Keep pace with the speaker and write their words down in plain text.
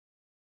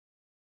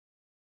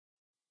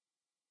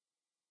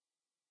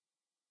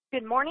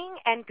Good morning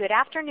and good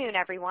afternoon,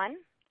 everyone.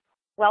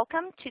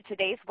 Welcome to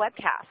today's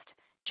webcast,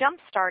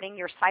 Jumpstarting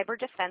Your Cyber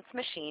Defense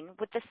Machine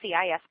with the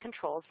CIS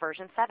Controls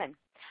version 7.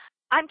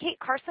 I'm Kate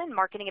Carson,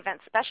 Marketing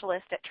Event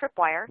Specialist at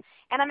Tripwire,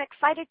 and I'm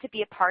excited to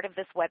be a part of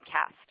this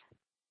webcast.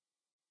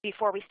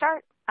 Before we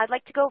start, I'd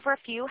like to go over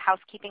a few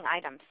housekeeping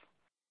items.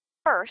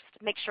 First,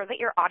 make sure that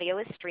your audio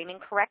is streaming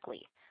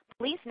correctly.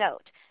 Please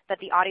note that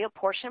the audio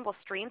portion will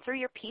stream through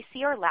your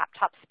PC or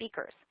laptop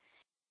speakers.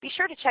 Be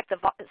sure to check the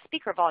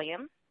speaker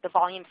volume, the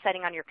volume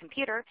setting on your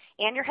computer,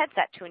 and your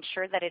headset to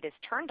ensure that it is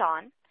turned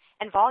on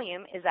and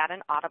volume is at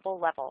an audible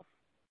level.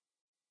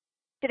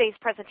 Today's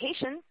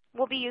presentation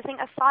will be using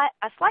a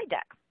slide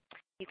deck.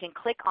 You can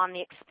click on the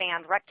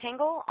expand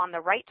rectangle on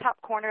the right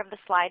top corner of the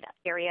slide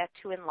area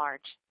to enlarge.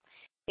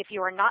 If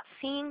you are not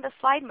seeing the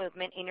slide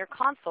movement in your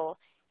console,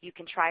 you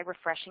can try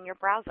refreshing your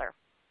browser.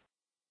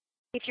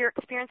 If you're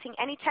experiencing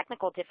any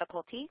technical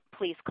difficulty,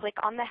 please click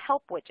on the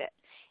Help widget.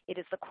 It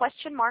is the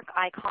question mark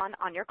icon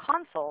on your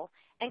console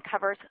and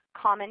covers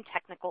common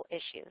technical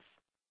issues.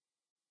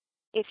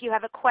 If you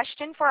have a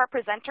question for our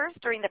presenters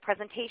during the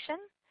presentation,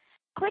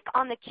 click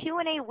on the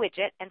Q&A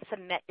widget and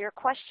submit your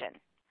question.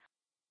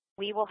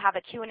 We will have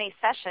a Q&A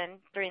session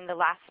during the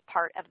last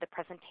part of the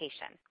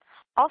presentation.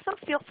 Also,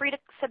 feel free to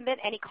submit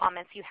any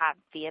comments you have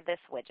via this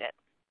widget.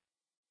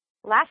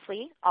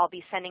 Lastly, I'll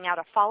be sending out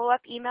a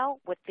follow-up email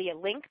with the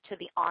link to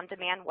the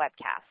on-demand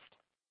webcast.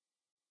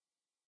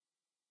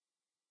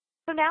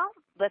 So now,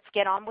 let's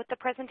get on with the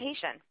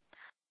presentation.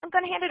 I'm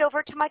going to hand it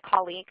over to my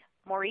colleague,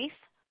 Maurice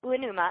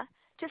Uenuma,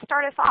 to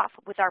start us off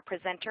with our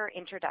presenter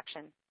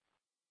introduction.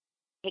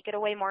 Take it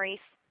away, Maurice.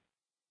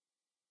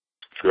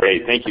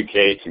 Great. Thank you,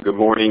 Kate. Good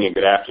morning and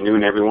good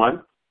afternoon,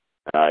 everyone.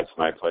 It's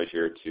my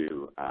pleasure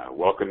to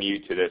welcome you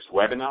to this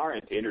webinar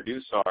and to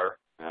introduce our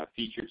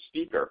featured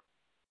speaker.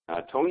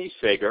 Tony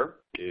Sager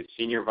is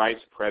Senior Vice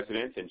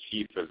President and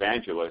Chief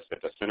Evangelist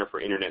at the Center for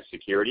Internet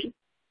Security.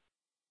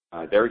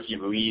 There he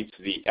leads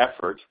the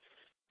effort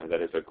that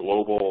is a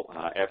global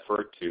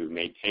effort to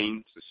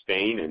maintain,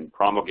 sustain, and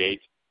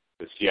promulgate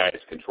the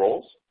CIS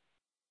Controls.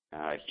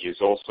 He is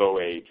also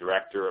a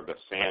director of the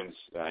SANS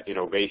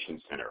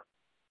Innovation Center.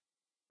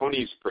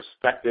 Tony's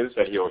perspectives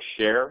that he'll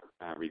share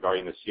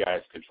regarding the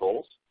CIS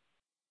Controls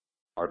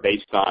are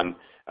based on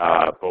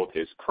both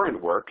his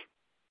current work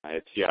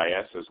at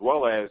CIS as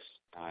well as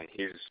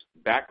his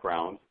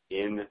background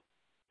in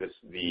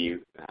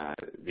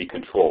the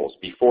controls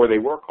before they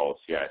were called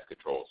CIS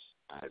Controls.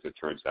 As it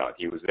turns out,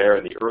 he was there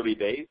in the early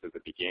days as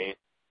it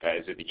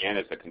began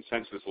as a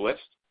consensus list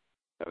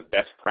of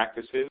best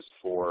practices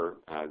for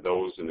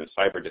those in the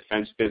cyber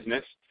defense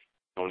business.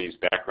 Tony's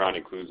background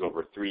includes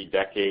over 3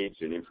 decades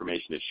in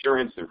information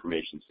assurance,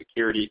 information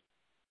security,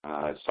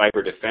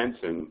 cyber defense,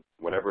 and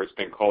whatever it's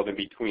been called in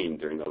between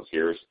during those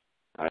years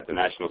at the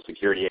National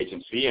Security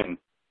Agency, and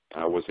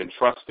was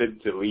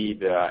entrusted to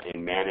lead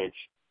and manage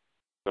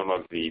some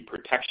of the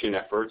protection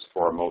efforts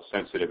for our most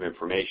sensitive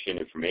information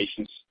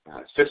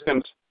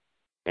systems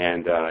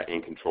and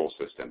control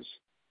systems.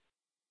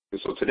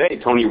 And so today,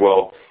 Tony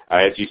will,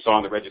 as you saw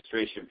on the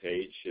registration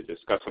page,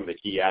 discuss some of the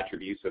key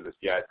attributes of the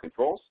CIS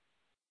Controls,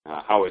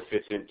 how it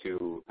fits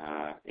into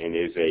and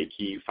is a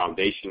key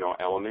foundational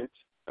element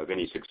of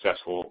any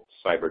successful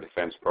cyber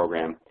defense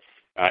program.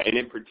 And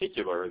in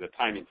particular, the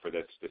timing for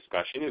this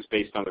discussion is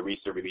based on the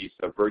recent release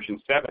of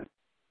version 7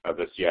 of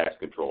the CIS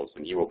Controls,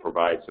 and he will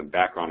provide some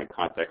background and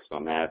context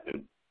on that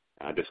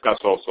and discuss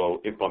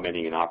also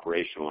implementing and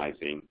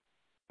operationalizing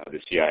the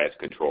CIS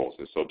Controls.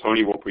 And so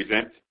Tony will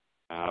present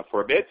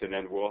for a bit, and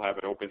then we'll have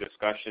an open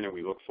discussion, and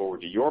we look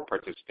forward to your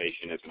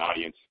participation as an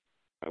audience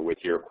with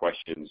your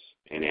questions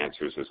and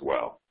answers as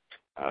well.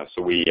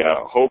 So we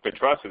hope and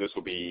trust that this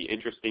will be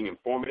interesting,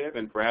 informative,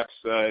 and perhaps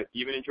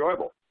even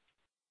enjoyable.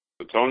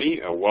 So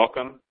Tony,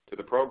 welcome to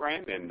the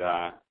program, and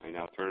I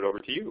now turn it over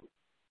to you.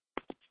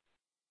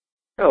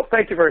 Oh,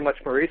 thank you very much,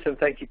 Maurice, and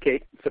thank you,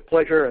 Kate. It's a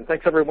pleasure, and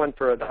thanks everyone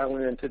for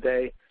dialing in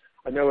today.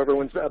 I know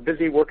everyone's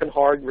busy, working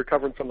hard,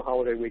 recovering from the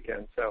holiday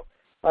weekend. So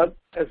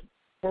as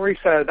Maurice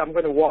said, I'm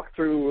going to walk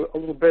through a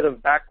little bit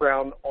of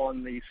background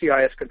on the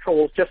CIS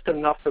Controls, just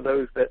enough for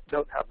those that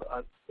don't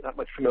have that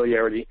much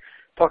familiarity,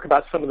 talk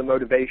about some of the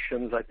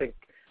motivations, I think,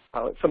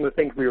 some of the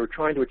things we were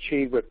trying to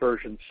achieve with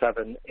version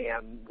 7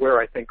 and where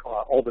I think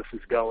all this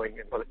is going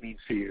and what it means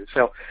to you.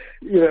 So,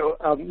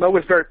 Mo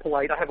was very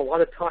polite. I have a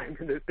lot of time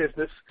in this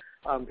business,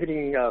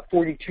 hitting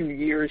 42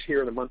 years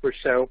here in a month or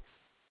so,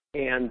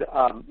 and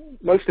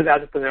most of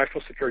that at the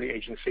National Security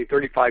Agency,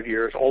 35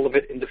 years, all of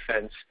it in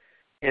defense,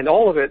 and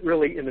all of it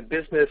really in the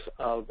business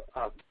of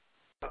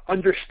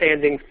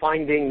understanding,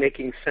 finding,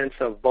 making sense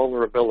of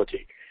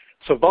vulnerability.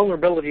 So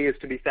vulnerability is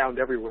to be found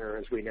everywhere,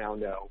 as we now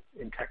know,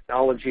 in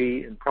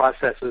technology, in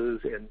processes,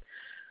 in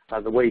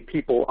the way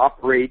people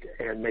operate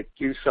and make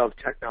use of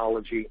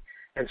technology.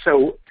 And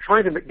so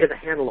trying to get a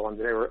handle on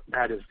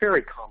that is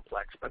very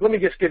complex. But let me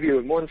just give you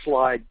in one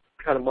slide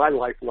kind of my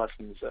life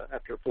lessons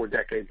after 4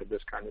 decades of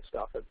this kind of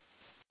stuff. And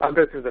I'll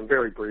go through them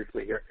very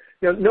briefly here.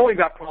 Knowing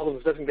about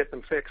problems doesn't get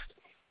them fixed.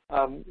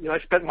 I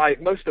spent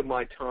most of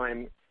my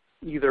time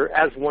either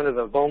as one of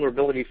the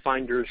vulnerability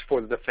finders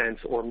for the defense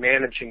or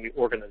managing the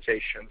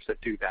organizations that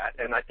do that.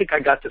 And I think I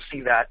got to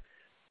see that,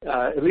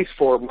 at least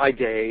for my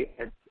day,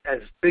 at as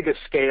big a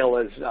scale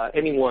as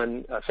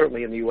anyone,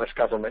 certainly in the U.S.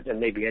 government and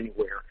maybe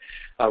anywhere.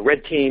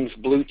 Red teams,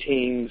 blue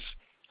teams,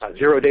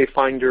 zero-day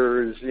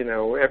finders,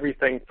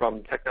 everything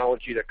from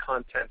technology to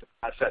content to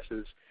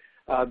processes.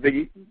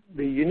 The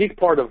unique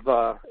part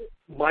of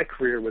my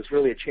career was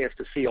really a chance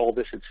to see all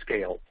this at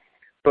scale,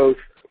 both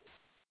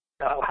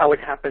how it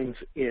happens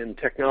in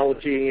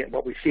technology and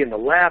what we see in the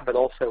lab, but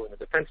also in the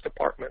Defense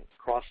Department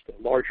across the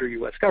larger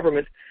U.S.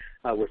 government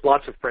with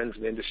lots of friends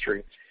in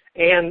industry.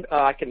 And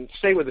I can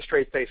say with a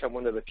straight face I'm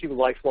one of the few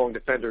lifelong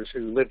defenders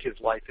who lived his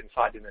life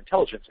inside an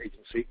intelligence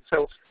agency.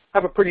 So I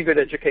have a pretty good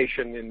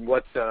education in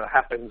what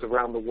happens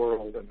around the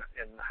world and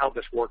how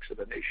this works at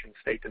a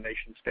nation-state to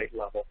nation-state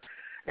level.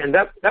 And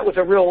that was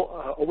a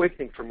real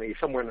awakening for me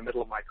somewhere in the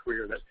middle of my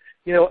career that,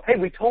 hey,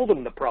 we told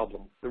them the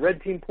problem. The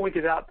red team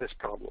pointed out this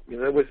problem.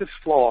 There was this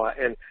flaw.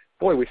 And,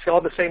 boy, we saw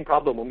the same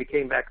problem when we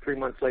came back 3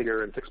 months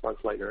later and 6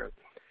 months later.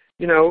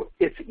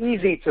 It's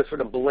easy to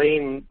sort of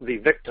blame the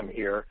victim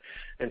here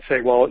and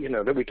say, well,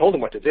 that we told them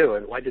what to do,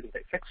 and why didn't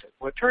they fix it?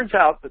 Well, it turns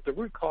out that the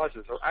root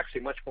causes are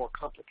actually much more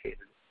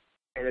complicated.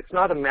 And it's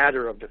not a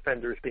matter of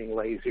defenders being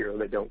lazy or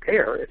they don't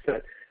care. It's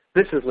that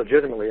this is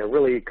legitimately a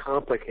really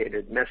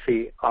complicated,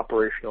 messy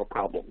operational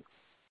problem.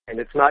 And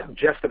it's not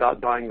just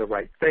about buying the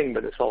right thing,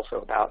 but it's also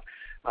about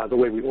the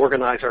way we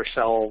organize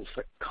ourselves,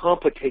 a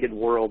complicated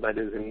world that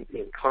is in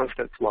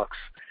constant flux.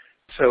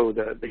 So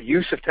the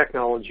use of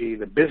technology,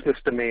 the business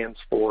demands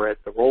for it,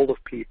 the role of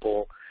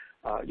people,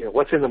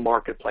 what's in the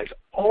marketplace,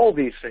 all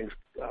these things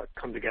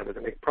come together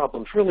to make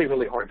problems really,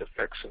 really hard to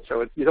fix. And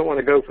so you don't want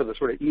to go for the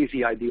sort of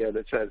easy idea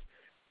that says,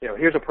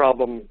 here's a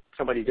problem,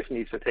 somebody just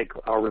needs to take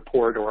our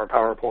report or our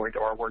PowerPoint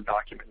or our Word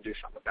document and do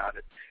something about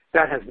it.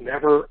 That has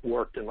never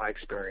worked in my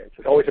experience.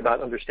 It's always about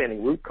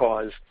understanding root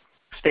cause,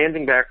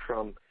 standing back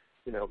from,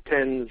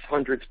 tens,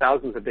 hundreds,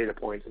 thousands of data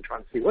points and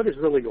trying to see what is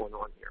really going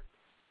on here.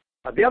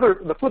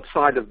 The flip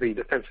side of the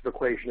defensive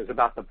equation is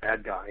about the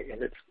bad guy,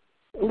 and it's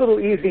a little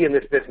easy in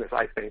this business,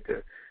 I think,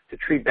 to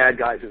treat bad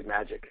guys as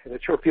magic, and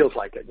it sure feels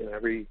like it.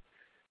 Every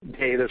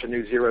day there's a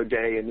new zero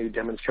day, a new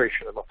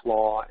demonstration of a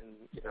flaw, and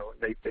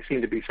they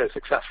seem to be so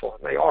successful,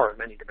 and they are in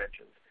many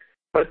dimensions.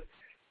 But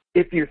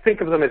if you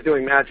think of them as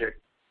doing magic,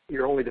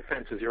 your only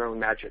defense is your own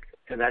magic,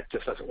 and that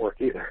just doesn't work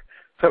either.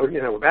 So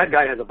a bad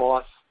guy has a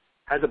boss,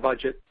 has a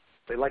budget.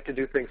 They like to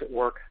do things at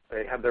work.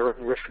 They have their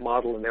own risk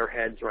model in their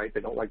heads, right?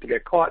 They don't like to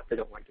get caught. They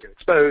don't like to get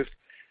exposed.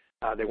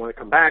 They want to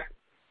come back.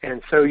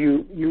 And so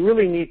you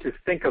really need to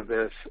think of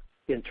this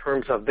in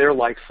terms of their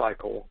life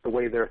cycle, the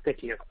way they're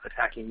thinking of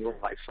attacking your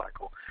life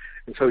cycle.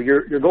 And so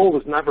your goal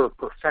is never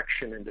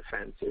perfection in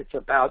defense. It's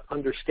about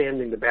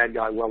understanding the bad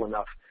guy well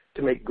enough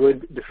to make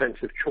good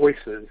defensive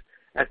choices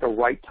at the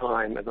right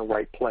time and the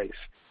right place,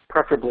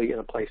 preferably in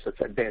a place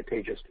that's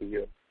advantageous to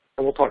you.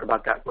 And we'll talk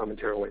about that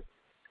momentarily.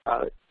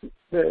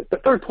 The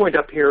third point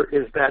up here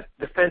is that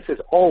defense is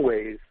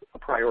always a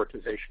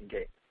prioritization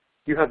game.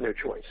 You have no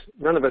choice.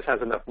 None of us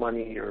has enough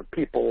money or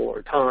people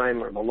or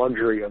time or the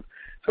luxury of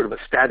sort of a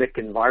static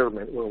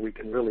environment where we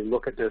can really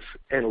look at this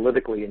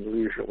analytically and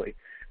usually.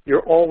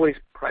 You're always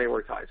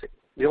prioritizing.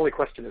 The only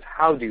question is,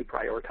 how do you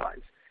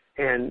prioritize?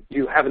 And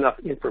you have enough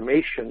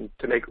information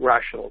to make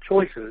rational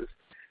choices.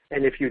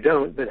 And if you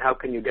don't, then how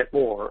can you get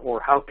more?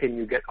 Or how can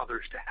you get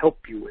others to help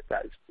you with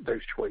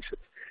those choices?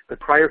 The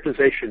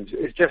prioritization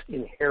is just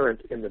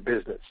inherent in the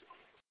business.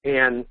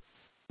 And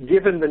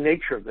given the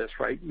nature of this,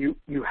 right, you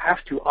have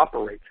to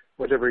operate.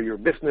 Whatever your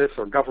business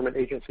or government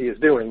agency is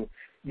doing,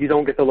 you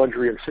don't get the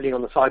luxury of sitting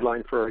on the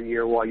sideline for a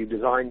year while you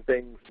design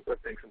things and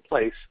put things in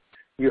place.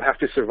 You have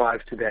to survive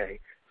today.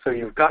 So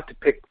you've got to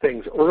pick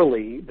things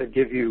early that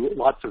give you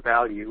lots of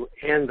value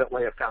and that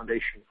lay a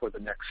foundation for the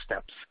next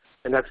steps.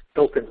 And that's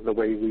built into the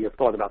way we have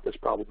thought about this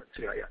problem at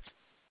CIS.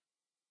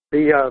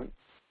 The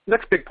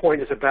next big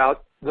point is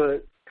about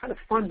the kind of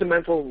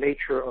fundamental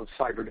nature of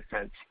cyber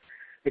defense.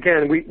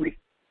 Again, we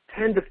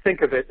tend to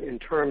think of it in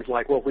terms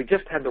like, well, if we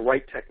just had the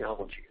right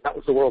technology. That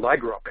was the world I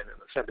grew up in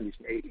the 70s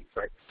and 80s,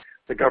 right?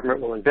 The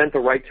government will invent the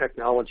right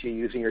technology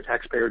using your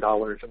taxpayer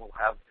dollars, and we'll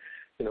have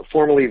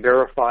formally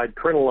verified,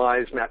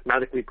 kernelized,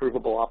 mathematically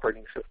provable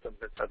operating systems,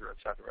 et cetera, et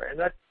cetera. And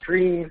that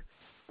dream,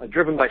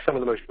 driven by some of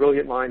the most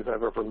brilliant minds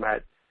I've ever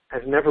met,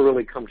 has never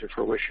really come to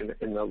fruition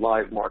in the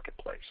live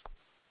marketplace.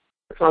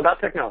 It's not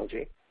about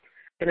technology,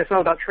 and it's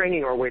not about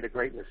training our way to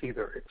greatness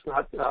either. It's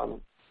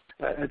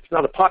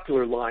not a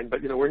popular line,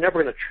 but we're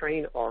never going to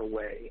train our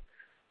way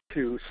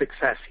to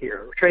success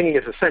here. Training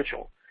is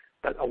essential,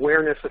 but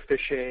awareness of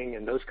phishing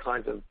and those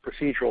kinds of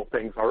procedural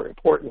things are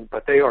important,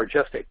 but they are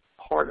just a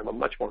part of a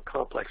much more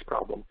complex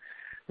problem.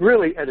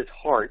 Really, at its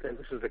heart, and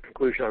this is the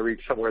conclusion I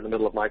reached somewhere in the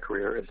middle of my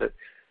career, is that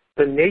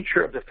the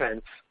nature of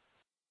defense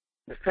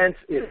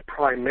is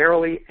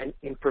primarily an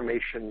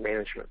information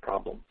management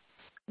problem.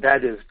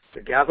 That is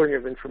the gathering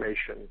of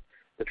information,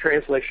 the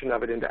translation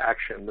of it into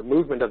action, the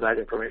movement of that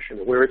information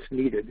to where it's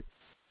needed,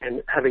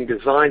 and having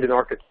designed an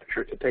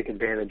architecture to take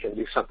advantage and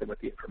do something with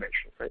the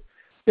information. Right?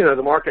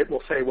 the market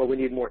will say, well, we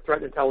need more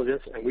threat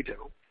intelligence, and we do.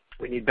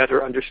 We need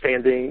better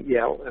understanding,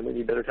 yeah, and we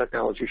need better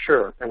technology,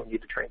 sure, and we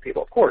need to train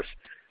people, of course.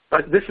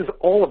 But this is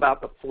all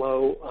about the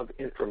flow of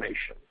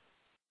information.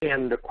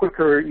 And the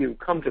quicker you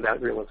come to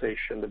that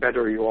realization, the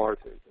better you are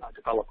to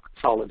develop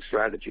solid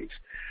strategies.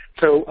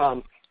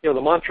 So,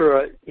 the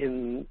mantra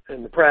in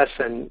the press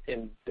and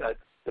in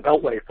the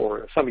Beltway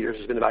for some years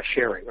has been about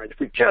sharing, right? If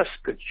we just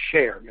could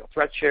share,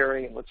 threat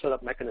sharing, and let's set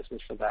up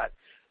mechanisms for that,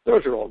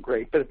 those are all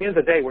great. But at the end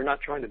of the day, we're not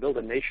trying to build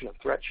a nation of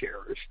threat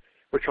sharers.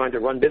 We're trying to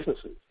run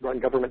businesses, run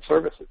government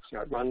services,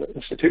 run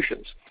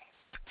institutions.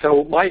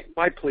 So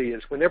my plea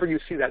is whenever you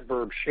see that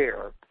verb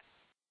share,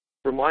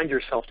 remind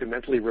yourself to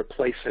mentally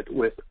replace it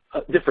with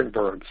different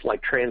verbs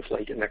like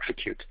translate and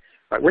execute.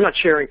 Right? We're not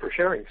sharing for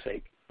sharing's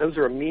sake. Those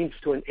are a means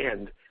to an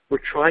end. We're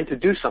trying to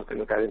do something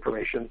with that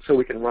information so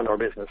we can run our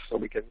business, so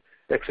we can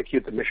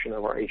execute the mission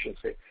of our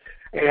agency.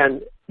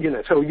 And,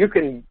 so you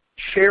can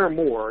share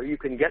more, you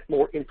can get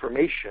more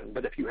information,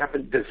 but if you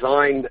haven't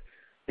designed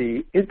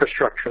the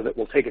infrastructure that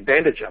will take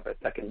advantage of it,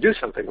 that can do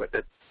something with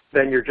it,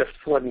 then you're just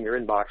flooding your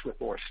inbox with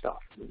more stuff.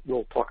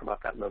 We'll talk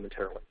about that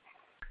momentarily.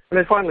 And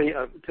then finally,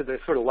 to the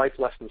sort of life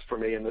lessons for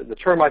me, and the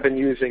term I've been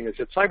using is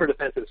that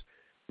Cyberdefense is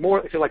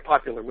more, if you like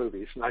popular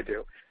movies, and I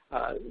do,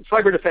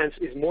 Cyberdefense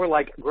is more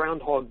like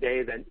Groundhog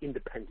Day than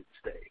Independence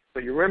Day. So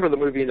you remember the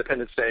movie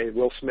Independence Day,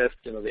 Will Smith,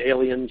 the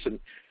aliens, and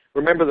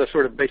remember the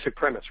sort of basic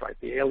premise, right?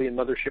 The alien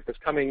mothership is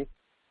coming.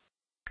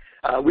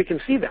 We can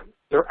see them.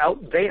 They're out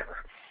there.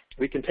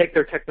 We can take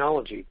their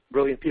technology.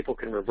 Brilliant people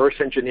can reverse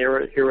engineer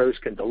it. Heroes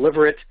can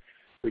deliver it.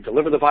 We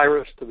deliver the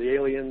virus to the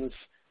aliens.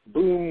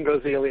 Boom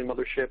goes the alien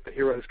mothership. The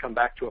heroes come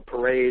back to a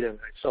parade and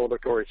a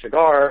celebratory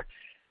cigar.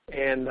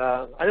 And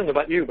I don't know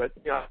about you, but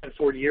I've spent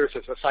 40 years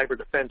as a cyber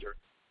defender.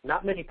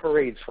 Not many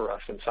parades for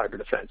us in cyber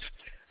defense.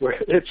 Where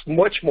it's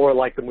much more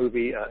like the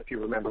movie, if you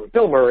remember, with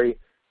Bill Murray,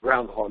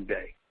 Groundhog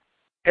Day.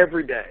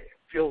 Every day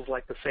feels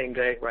like the same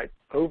day, right?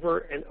 Over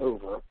and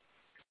over.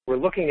 We're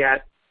looking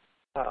at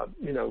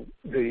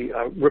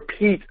the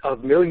repeat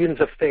of millions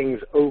of things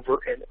over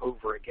and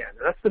over again.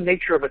 And that's the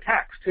nature of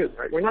attacks, too,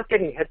 right? We're not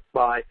getting hit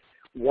by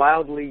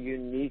wildly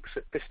unique,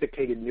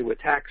 sophisticated new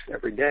attacks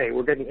every day.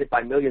 We're getting hit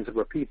by millions of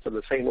repeats of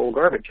the same old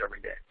garbage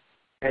every day.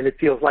 And it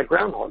feels like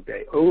Groundhog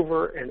Day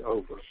over and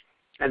over.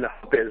 And the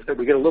hope is that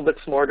we get a little bit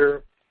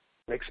smarter,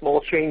 make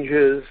small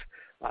changes,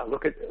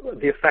 look at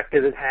the effect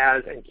that it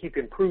has, and keep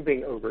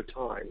improving over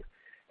time.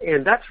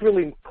 And that's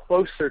really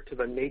closer to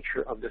the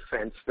nature of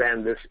defense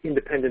than this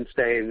Independence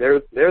Day.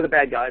 They're the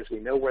bad guys. We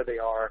know where they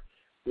are.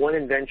 One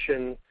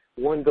invention,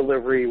 one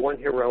delivery, one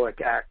heroic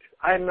act.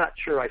 I'm not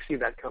sure I see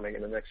that coming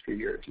in the next few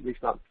years, at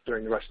least not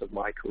during the rest of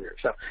my career.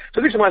 So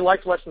these are my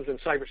life lessons in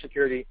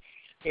cybersecurity.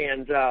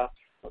 And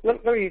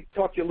let me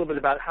talk to you a little bit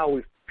about how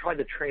we've tried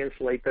to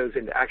translate those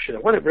into action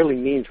and what it really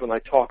means when I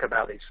talk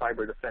about a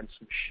cyber defense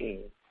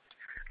machine.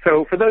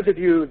 So for those of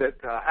you that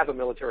have a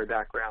military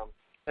background,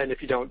 and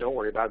if you don't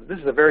worry about it. This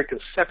is a very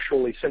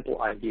conceptually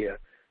simple idea.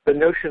 The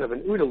notion of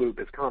an OODA loop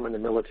is common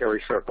in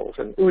military circles,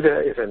 and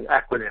OODA is an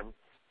acronym: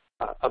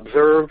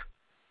 observe,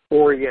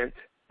 orient,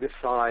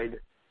 decide,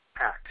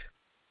 act.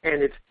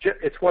 And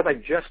it's what I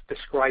just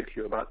described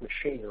to you about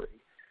machinery.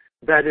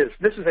 That is,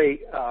 this is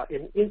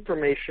an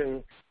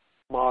information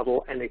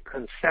model and a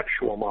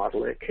conceptual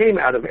model. It came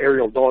out of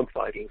aerial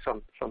dogfighting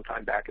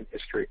sometime back in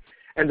history.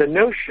 And the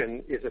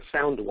notion is a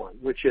sound one,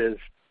 which is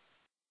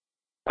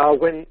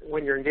when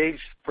you're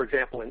engaged, for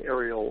example, in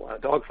aerial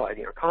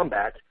dogfighting or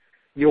combat,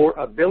 your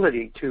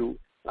ability to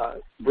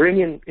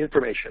bring in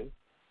information,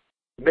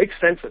 make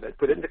sense of it,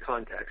 put it into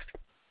context,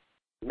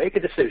 make a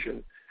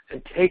decision,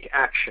 and take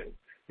action.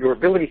 Your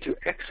ability to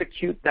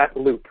execute that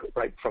loop,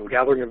 right, from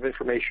gathering of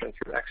information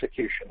through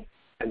execution,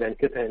 and then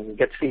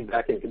get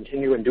feedback and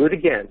continue and do it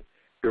again,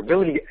 your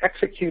ability to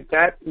execute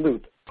that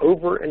loop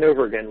over and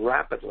over again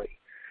rapidly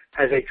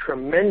has a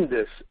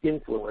tremendous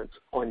influence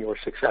on your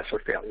success or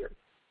failure.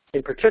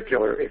 In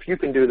particular, if you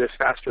can do this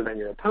faster than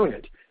your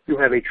opponent, you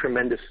have a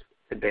tremendous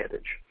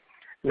advantage.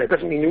 And that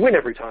doesn't mean you win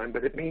every time,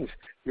 but it means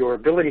your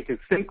ability to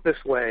think this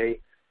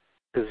way,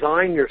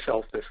 design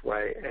yourself this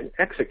way, and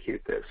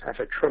execute this has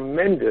a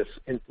tremendous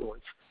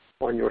influence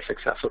on your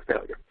success or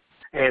failure.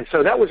 And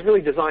so that was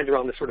really designed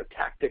around the sort of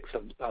tactics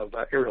of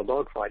aerial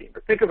dogfighting.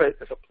 But think of it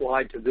as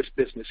applied to this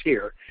business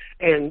here.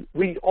 And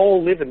we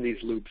all live in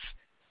these loops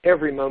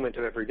every moment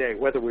of every day,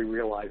 whether we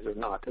realize it or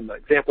not. And the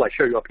example I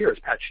show you up here is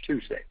Patch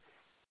Tuesday.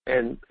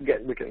 And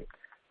again, we can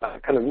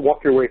kind of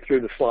walk your way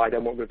through the slide. I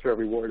won't go through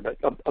every word, but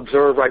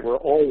observe, right? We're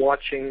all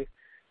watching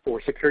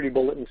for security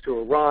bulletins to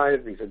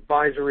arrive, these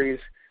advisories.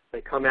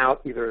 They come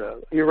out either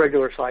an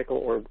irregular cycle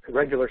or a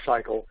regular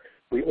cycle.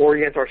 We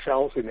orient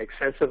ourselves. We make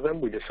sense of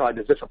them. We decide,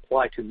 does this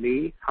apply to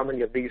me? How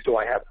many of these do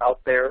I have out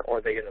there?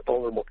 Are they in a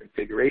vulnerable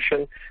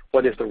configuration?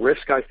 What is the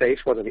risk I face?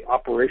 What are the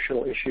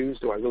operational issues?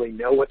 Do I really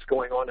know what's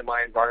going on in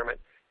my environment?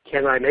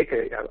 Can I make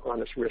an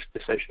honest risk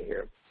decision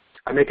here?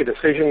 I make a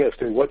decision as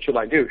to what should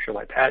I do. Shall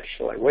I patch?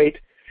 Shall I wait?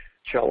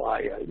 Shall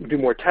I do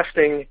more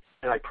testing?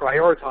 And I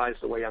prioritize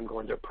the way I'm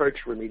going to approach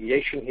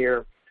remediation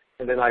here.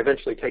 And then I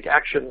eventually take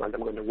action. I'm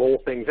going to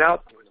roll things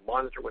out. I'm going to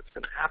monitor what's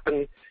going to happen,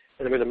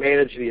 and I'm going to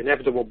manage the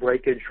inevitable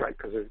breakage, right,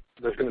 because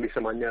there's going to be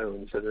some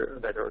unknowns that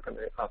are going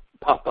to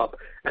pop up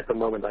at the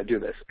moment I do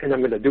this. And I'm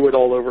going to do it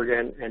all over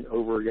again and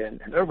over again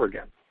and over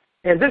again.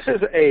 And this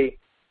is a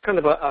kind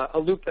of a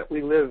loop that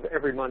we live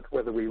every month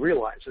whether we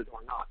realize it or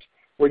not.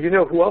 Well, you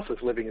know who else is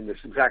living in this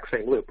exact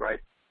same loop, right?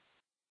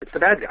 It's the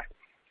bad guy.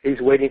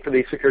 He's waiting for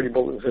these security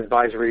bulletins and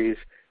advisories.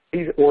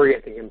 He's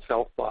orienting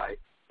himself by,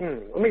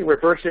 let me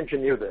reverse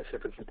engineer this.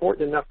 If it's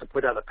important enough to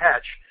put out a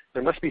patch,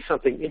 there must be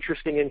something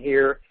interesting in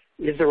here.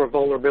 Is there a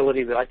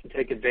vulnerability that I can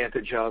take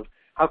advantage of?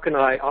 How can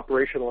I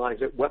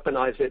operationalize it,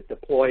 weaponize it,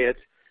 deploy it?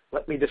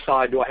 Let me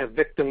decide, do I have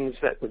victims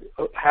that would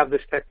have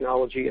this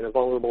technology in a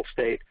vulnerable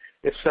state?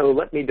 If so,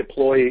 let me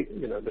deploy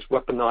this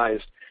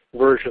weaponized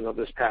version of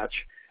this patch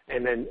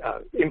and then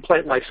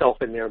implant myself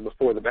in there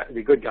before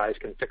the good guys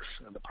can fix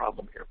the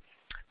problem here.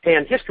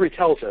 And history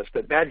tells us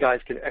that bad guys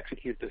can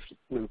execute this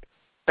loop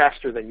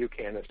faster than you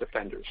can as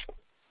defenders.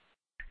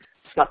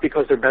 It's not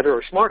because they're better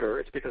or smarter.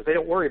 It's because they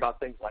don't worry about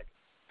things like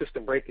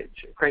system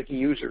breakage, cranky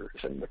users,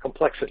 and the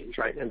complexities,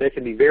 right? And they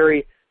can be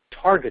very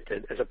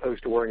targeted as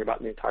opposed to worrying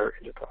about the entire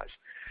enterprise.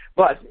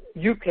 But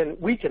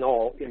we can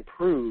all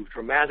improve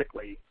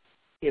dramatically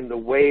in the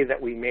way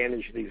that we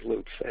manage these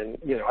loops. And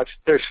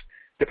there's,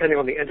 depending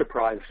on the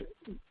enterprise,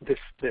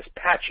 this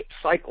patch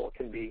cycle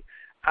can be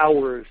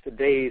hours to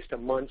days to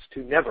months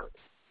to never,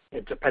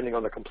 depending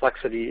on the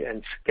complexity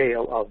and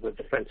scale of the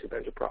defensive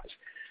enterprise.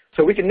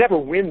 So we can never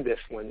win this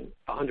one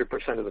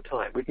 100% of the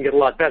time. We can get a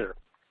lot better.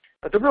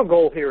 But the real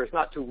goal here is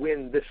not to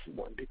win this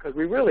one, because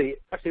we really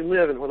actually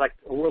live in a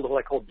world of what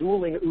I call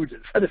dueling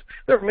OODAs.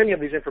 There are many of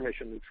these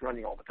information loops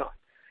running all the time,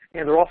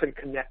 and they're often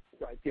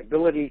connected, right? The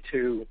ability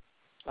to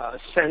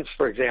sense,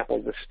 for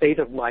example, the state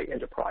of my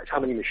enterprise. How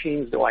many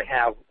machines do I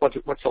have?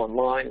 What's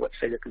online? What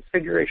state of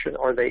configuration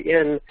are they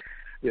in?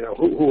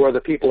 Who are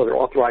the people that are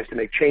authorized to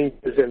make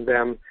changes in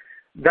them?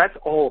 That's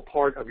all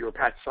part of your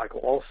patch cycle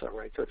also,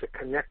 right? So it's a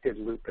connected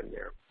loop in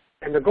there.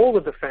 And the goal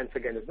of defense,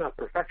 again, is not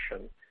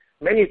perfection.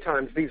 Many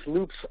times these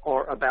loops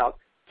are about,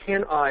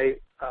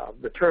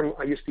 the term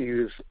I used to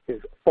use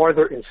is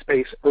farther in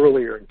space,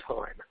 earlier in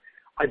time.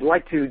 I'd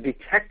like to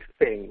detect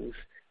things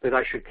that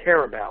I should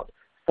care about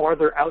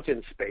farther out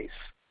in space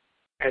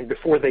and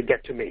before they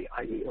get to me,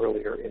 i.e.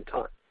 earlier in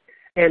time.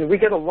 And we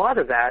get a lot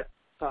of that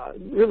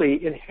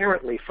really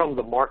inherently from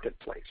the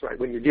marketplace, right?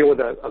 When you deal with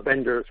a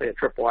vendor, say a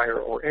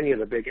Tripwire or any of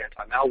the big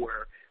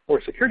anti-malware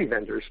or security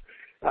vendors,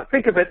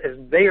 think of it as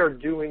they are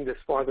doing this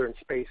farther in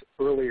space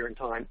earlier in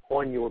time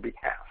on your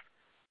behalf.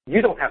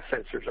 You don't have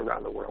sensors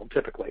around the world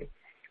typically,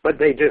 but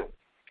they do.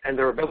 And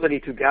their ability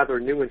to gather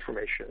new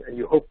information, and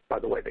you hope, by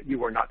the way, that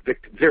you are not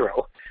victim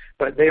zero,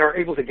 but they are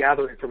able to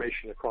gather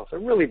information across a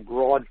really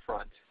broad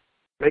front,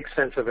 make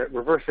sense of it,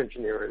 reverse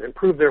engineer it,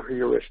 improve their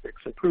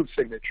heuristics, improve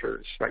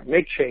signatures, right?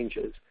 Make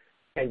changes,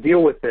 and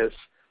deal with this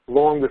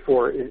long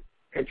before it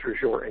enters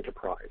your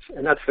enterprise.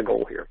 And that's the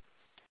goal here.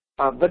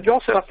 But you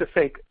also have to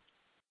think,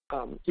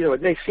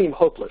 it may seem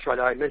hopeless, right?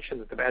 I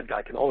mentioned that the bad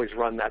guy can always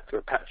run that through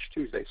a Patch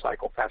Tuesday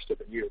cycle faster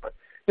than you. But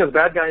the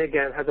bad guy,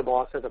 again, has a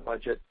boss, has a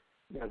budget.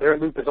 Their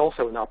loop is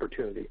also an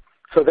opportunity.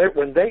 So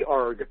when they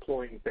are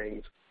deploying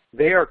things,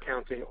 they are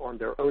counting on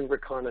their own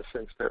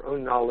reconnaissance, their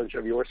own knowledge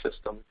of your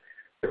system,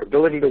 their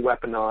ability to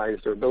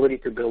weaponize, their ability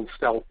to build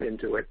stealth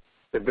into it,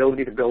 the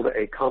ability to build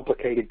a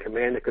complicated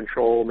command and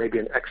control, maybe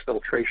an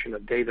exfiltration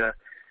of data,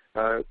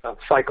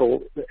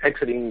 cycle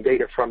exiting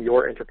data from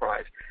your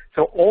enterprise.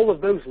 So all of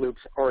those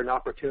loops are an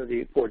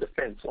opportunity for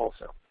defense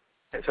also.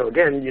 And so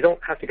again, you don't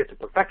have to get to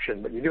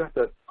perfection, but you do have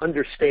to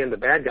understand the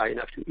bad guy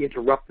enough to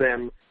interrupt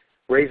them,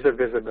 raise their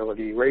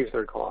visibility, raise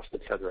their cost,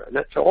 et cetera.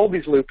 And so all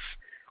these loops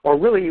are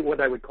really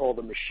what I would call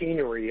the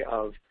machinery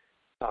of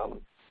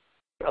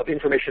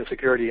information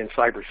security and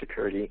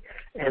cybersecurity.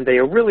 And they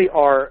really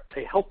are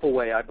a helpful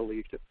way, I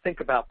believe, to think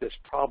about this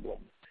problem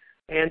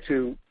and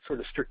to sort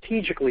of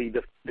strategically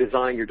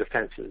design your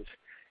defenses.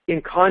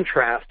 In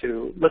contrast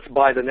to, let's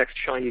buy the next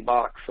shiny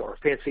box or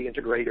fancy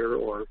integrator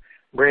or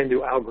brand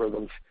new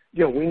algorithms.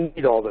 We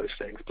need all those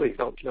things. Please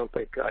don't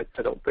think,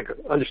 I don't think,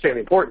 understand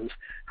the importance.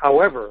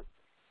 However,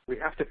 we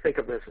have to think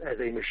of this as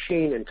a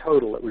machine in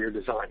total that we are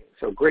designing.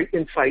 So great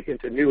insight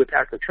into new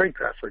attacker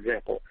tradecraft, for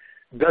example,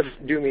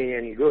 doesn't do me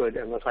any good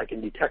unless I can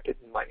detect it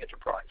in my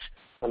enterprise,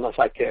 unless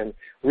I can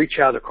reach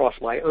out across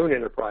my own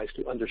enterprise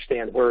to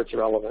understand where it's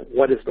relevant,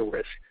 what is the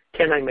risk,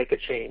 can I make a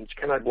change,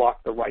 can I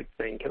block the right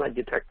thing, can I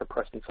detect the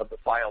presence of the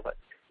file that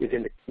is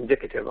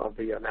indicative of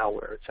the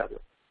malware, et cetera.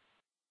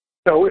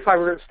 So if I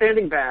were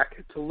standing back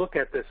to look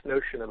at this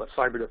notion of a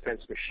cyber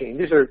defense machine,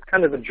 these are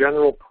kind of the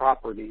general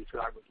properties that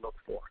I would look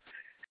for.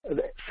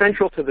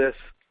 Central to this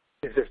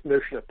is this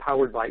notion of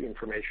powered by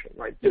information,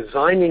 right?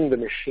 Designing the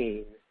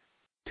machine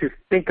to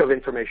think of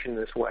information in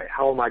this way.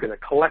 How am I going to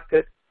collect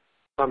it?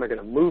 How am I going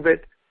to move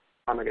it?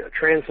 How am I going to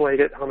translate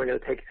it? How am I going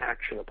to take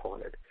action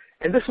upon it?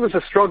 And this was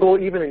a struggle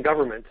even in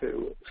government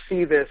to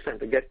see this and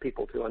to get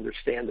people to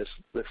understand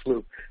this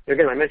loop.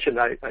 Again, I mentioned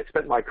I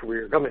spent my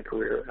government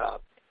career,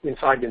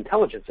 inside the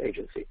intelligence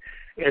agency.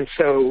 And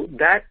so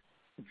that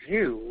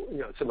view,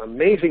 some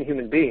amazing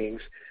human beings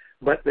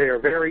but they are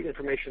very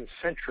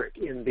information-centric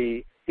in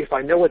the, if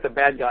I know what the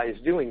bad guy is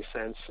doing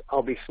sense,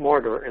 I'll be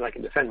smarter and I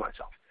can defend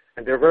myself.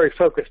 And they're very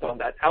focused on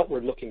that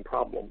outward-looking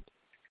problem.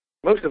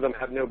 Most of them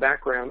have no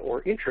background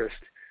or interest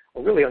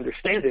or really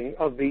understanding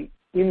of the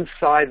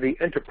inside the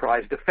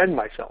enterprise defend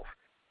myself.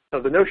 So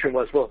the notion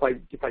was, well,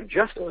 if I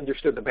just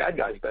understood the bad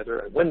guys better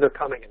and when they're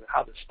coming and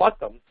how to spot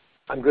them,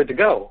 I'm good to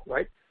go,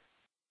 right?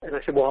 And I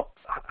said, well,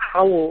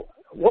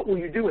 what will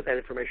you do with that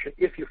information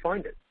if you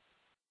find it?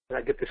 And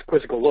I get this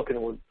quizzical look,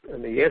 and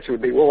the answer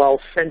would be, well, I'll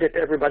send it to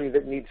everybody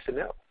that needs to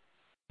know.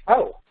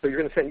 Oh, so you're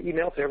going to send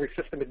email to every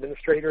system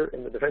administrator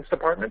in the Defense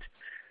Department?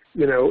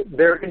 You know,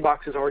 their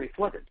inbox is already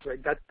flooded,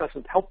 right? That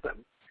doesn't help them.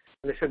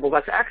 And they said, well,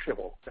 that's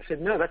actionable. I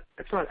said, no,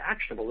 that's not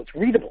actionable. It's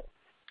readable.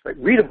 Right?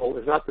 Readable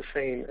is not the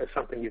same as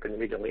something you can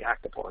immediately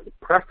act upon,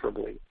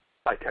 preferably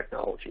by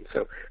technology.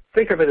 So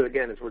think of it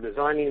again as we're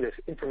designing this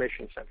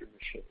information-centered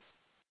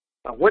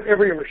machine.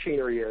 Whatever your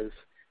machinery is,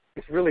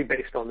 it's really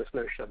based on this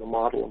notion of a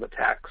model of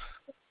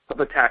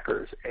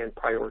attackers, and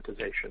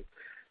prioritization.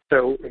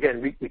 So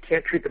again, we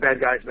can't treat the bad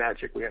guys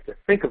magic. We have to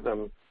think of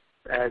them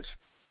as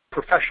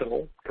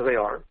professional, because they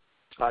are,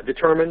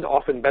 determined,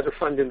 often better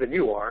funded than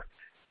you are,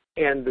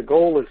 and the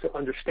goal is to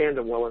understand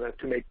them well enough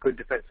to make good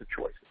defensive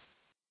choices.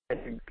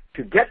 And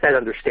to get that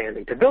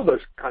understanding, to build those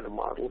kind of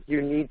models,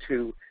 you need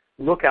to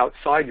look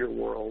outside your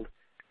world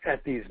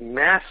at these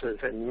masses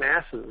and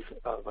masses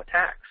of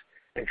attacks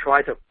and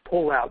try to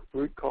pull out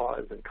root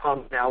cause and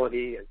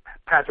commonality and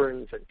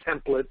patterns and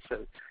templates.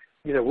 And,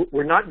 you know,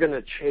 we're not going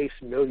to chase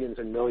millions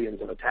and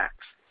millions of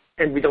attacks,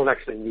 and we don't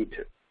actually need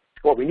to.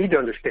 What we need to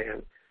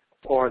understand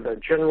are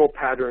the general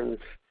patterns,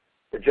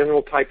 the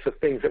general types of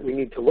things that we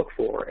need to look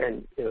for.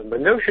 And you know, the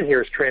notion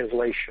here is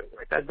translation,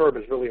 right? That verb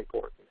is really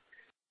important.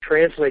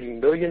 Translating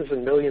millions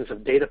and millions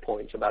of data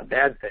points about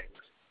bad things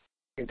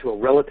into a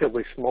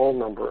relatively small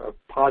number of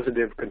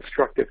positive,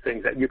 constructive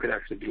things that you can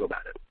actually do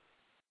about it.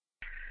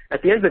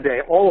 At the end of the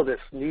day, all of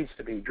this needs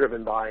to be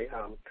driven by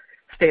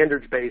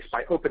standards-based,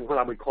 by open, what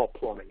I would call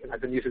plumbing. And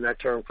I've been using that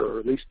term for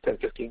at least 10,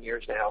 15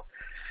 years now.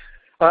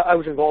 I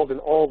was involved in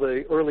all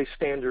the early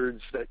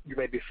standards that you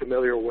may be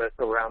familiar with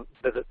around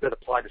that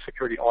apply to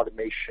security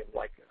automation,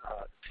 like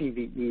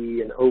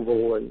CVE and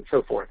OVAL and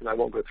so forth, and I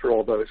won't go through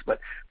all those. But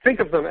think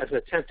of them as an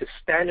attempt to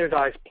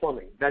standardize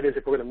plumbing. That is,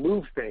 if we're going to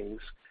move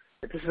things,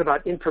 if this is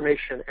about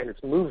information and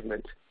its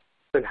movement,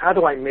 then how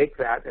do I make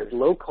that as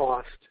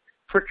low-cost,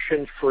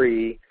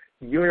 friction-free,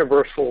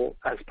 universal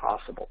as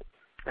possible?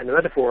 And the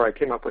metaphor I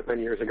came up with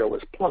many years ago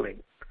was plumbing.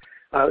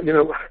 You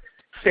know,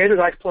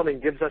 standardized plumbing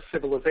gives us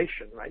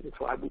civilization, right? And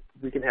so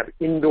we can have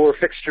indoor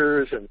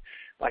fixtures, and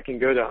I can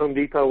go to Home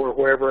Depot or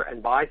wherever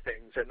and buy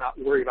things and not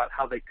worry about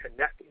how they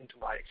connect into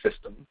my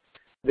system.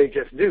 They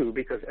just do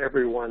because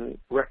everyone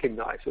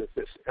recognizes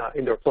this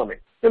indoor plumbing.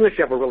 Unless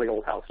you have a really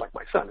old house like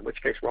my son, in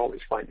which case we're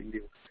always finding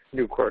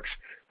new quirks.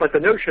 But the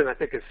notion, I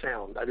think, is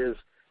sound. That is,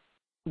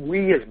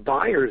 we as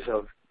buyers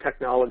of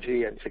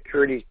technology and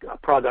security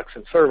products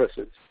and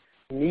services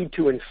need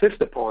to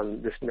insist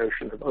upon this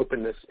notion of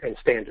openness and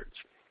standards.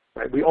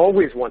 Right? We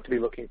always want to be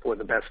looking for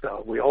the best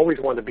of. We always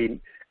want to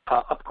be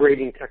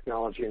upgrading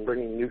technology and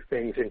bringing new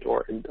things into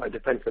our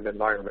defensive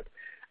environment.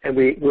 And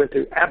we want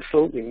to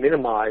absolutely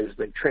minimize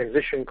the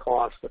transition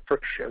costs, the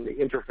friction, the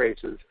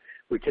interfaces.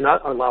 We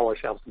cannot allow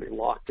ourselves to be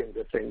locked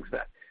into things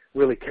that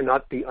really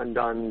cannot be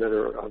undone, that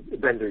are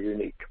vendor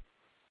unique.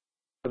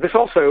 But this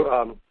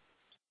also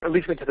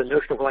leads me to the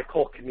notion of what I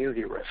call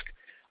community risk.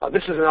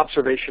 This is an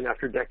observation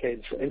after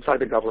decades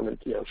inside the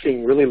government, you know,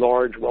 seeing really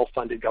large,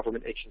 well-funded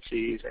government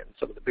agencies and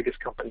some of the biggest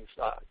companies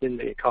in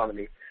the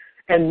economy.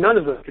 And none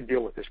of them can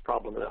deal with this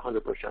problem at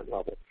 100%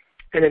 level.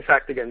 And in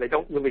fact, again, they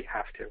don't really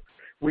have to.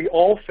 We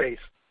all face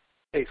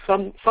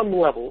some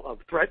level of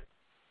threat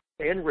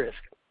and risk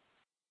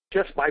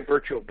just by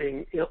virtue of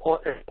being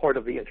part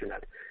of the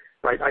internet,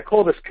 right? I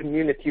call this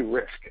community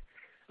risk.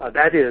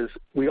 That is,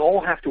 we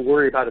all have to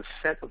worry about a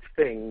set of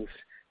things,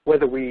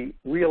 whether we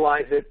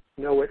realize it,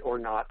 know it or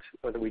not,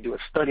 whether we do a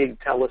study to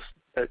tell us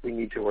that we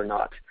need to or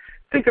not.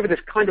 Think of it as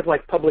kind of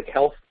like public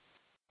health,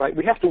 right?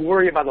 We have to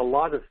worry about a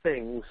lot of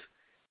things,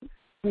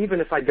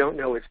 even if I don't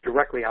know it's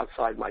directly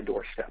outside my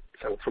doorstep.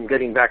 So from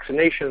getting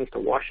vaccinations to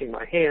washing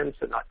my hands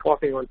to not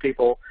coughing on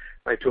people,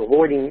 right, to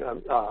avoiding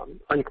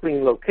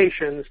unclean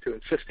locations, to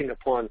insisting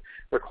upon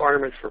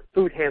requirements for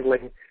food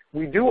handling.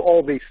 We do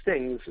all these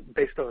things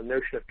based on a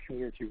notion of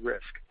community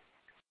risk,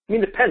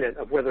 independent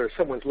of whether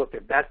someone's looked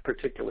at that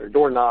particular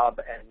doorknob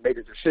and made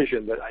a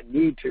decision that I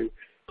need to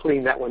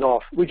clean that one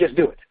off. We just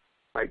do it,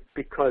 right,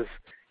 because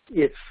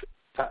it's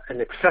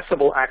an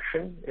accessible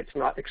action. It's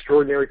not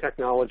extraordinary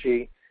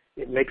technology.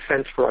 It makes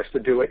sense for us to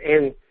do it.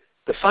 And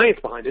the science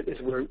behind it is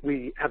where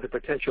we have the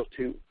potential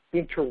to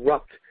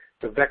interrupt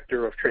the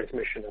vector of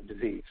transmission of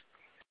disease.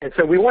 And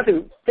so we want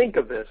to think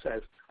of this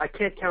as, I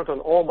can't count on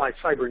all my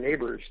cyber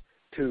neighbors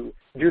to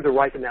do the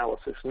right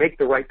analysis, make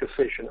the right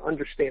decision,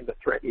 understand the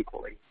threat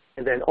equally,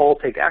 and then all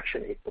take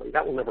action equally.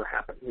 That will never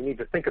happen. We need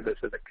to think of this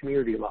at a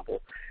community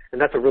level,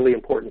 and that's a really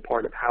important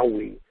part of how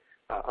we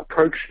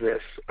approach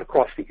this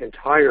across the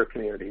entire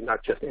community,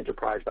 not just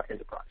enterprise by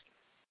enterprise.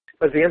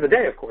 But at the end of the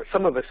day, of course,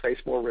 some of us face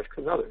more risk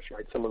than others,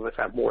 right? Some of us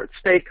have more at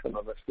stake. Some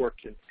of us work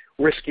in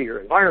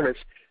riskier environments.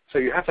 So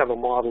you have to have a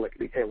model that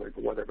can be tailored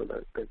to whatever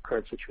the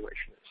current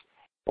situation is.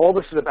 All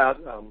this is about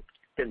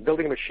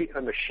building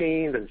a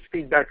machine that's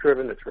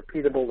feedback-driven, that's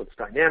repeatable, that's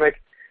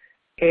dynamic.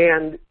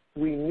 And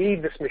we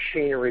need this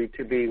machinery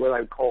to be what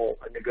I would call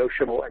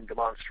negotiable and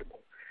demonstrable.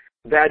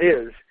 That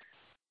is,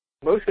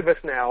 most of us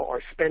now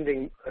are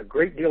spending a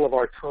great deal of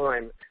our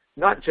time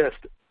not just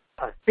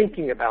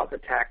thinking about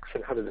attacks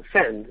and how to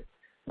defend,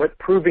 but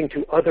proving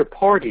to other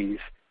parties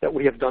that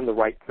we have done the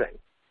right thing.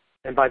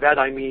 And by that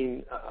I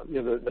mean,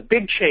 the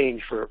big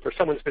change for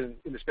someone who's been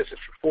in this business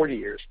for 40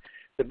 years,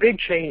 the big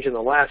change in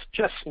the last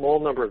just small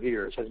number of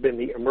years has been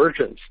the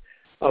emergence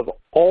of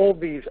all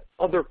these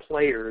other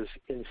players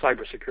in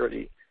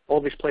cybersecurity,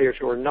 all these players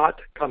who are not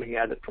coming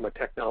at it from a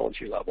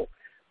technology level.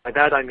 By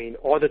that I mean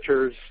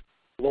auditors,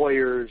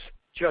 lawyers,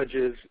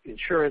 judges,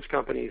 insurance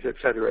companies, et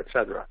cetera, et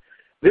cetera.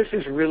 This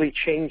is really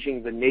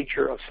changing the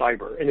nature of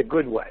cyber in a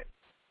good way.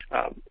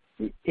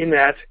 In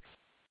that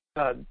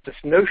this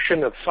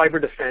notion of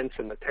cyber defense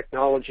and the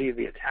technology,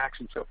 the attacks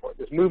and so forth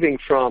is moving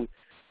from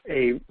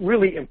a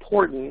really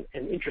important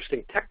and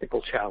interesting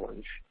technical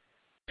challenge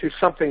to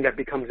something that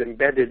becomes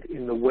embedded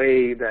in the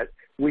way that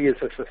we as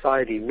a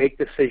society make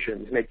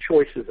decisions, make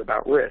choices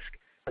about risk,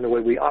 and the way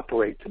we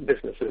operate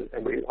businesses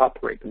and we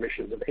operate the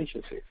missions of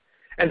agencies.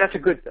 And that's a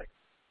good thing.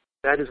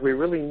 That is, we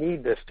really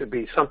need this to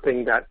be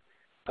something that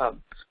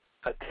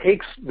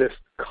takes this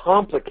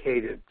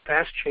complicated,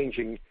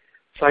 fast-changing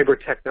cyber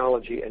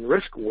technology and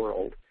risk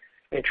world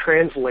and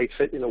translates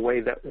it in a way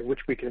in which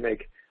we can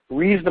make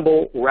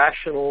reasonable,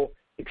 rational,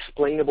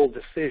 explainable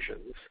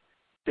decisions,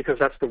 because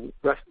that's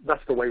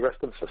the way the rest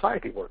of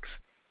society works.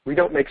 We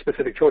don't make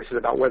specific choices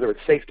about whether it's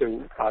safe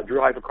to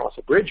drive across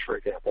a bridge, for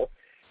example.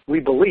 We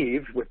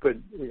believe, with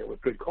good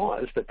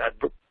cause,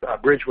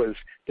 that bridge was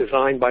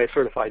designed by a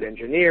certified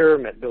engineer,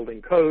 met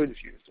building codes,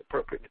 used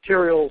appropriate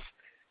materials,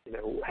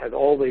 had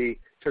all the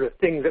sort of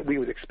things that we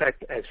would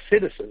expect as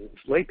citizens,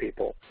 lay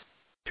people,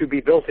 to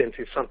be built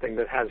into something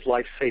that has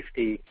life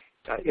safety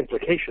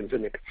implications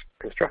in the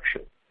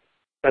construction.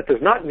 That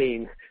does not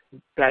mean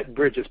that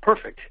bridge is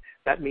perfect.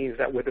 That means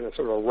that within a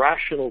sort of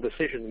rational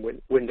decision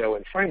window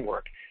and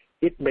framework,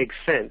 it makes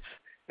sense,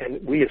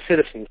 and we as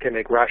citizens can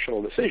make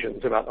rational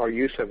decisions about our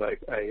use of a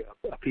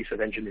piece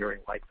of engineering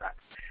like that.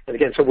 And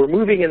again, so we're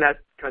moving in that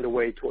kind of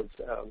way towards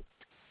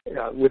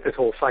with this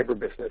whole cyber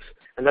business,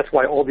 and that's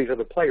why all these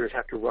other players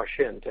have to rush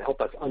in to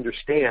help us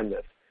understand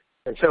this.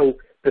 And so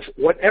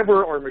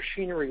whatever our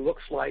machinery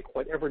looks like,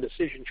 whatever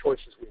decision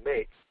choices we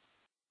make,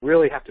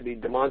 really have to be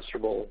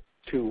demonstrable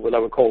to what I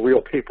would call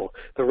real people,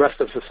 the rest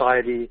of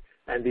society,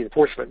 and the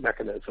enforcement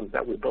mechanisms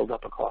that we build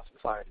up across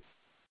society.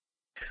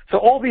 So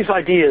all these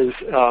ideas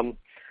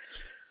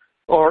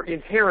are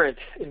inherent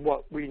in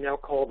what we now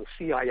call the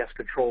CIS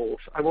Controls.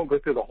 I won't go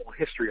through the whole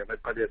history of it,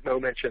 but as Mo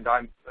mentioned,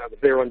 I was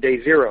there on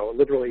day zero.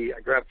 Literally, I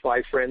grabbed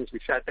 5 friends, we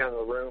sat down in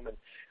a room, and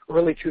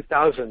early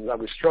 2000s, I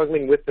was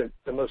struggling with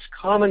the most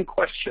common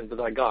question that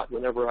I got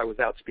whenever I was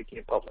out speaking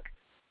in public.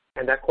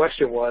 And that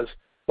question was,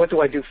 what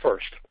do I do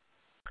first?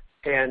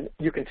 And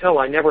you can tell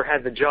I never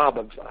had the job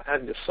of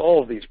having to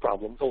solve these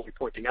problems, only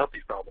pointing out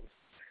these problems.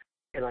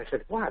 And I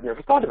said, wow, I've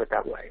never thought of it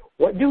that way.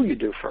 What do you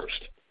do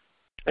first?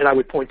 And I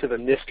would point to the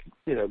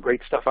NIST,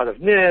 great stuff out of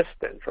NIST,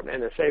 and from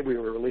NSA, we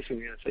were releasing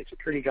the NSA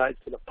security guides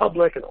to the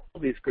public, and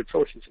all these good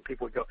sources, and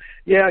people would go,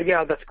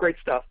 yeah, that's great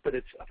stuff, but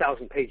it's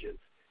 1,000 pages.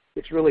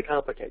 It's really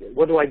complicated.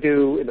 What do I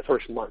do in the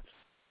first month?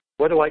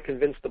 What do I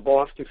convince the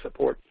boss to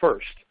support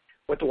first?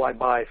 What do I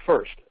buy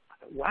first?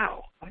 I thought,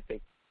 wow, I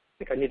think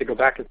I need to go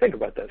back and think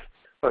about this.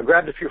 So I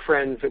grabbed a few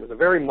friends. It was a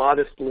very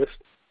modest list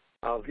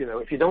of,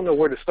 if you don't know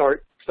where to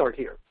start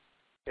here.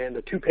 And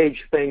the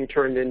 2-page thing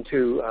turned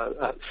into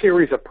a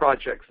series of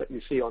projects that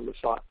you see on the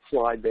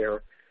slide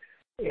there.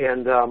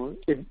 And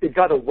it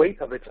got a weight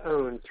of its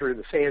own through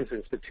the SANS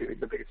Institute,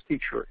 the biggest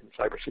teacher in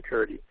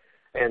cybersecurity,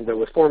 and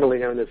was formerly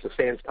known as the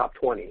SANS Top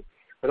 20.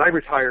 When I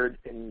retired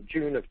in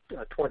June of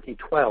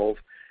 2012,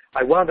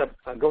 I wound up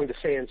going to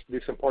SANS to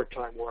do some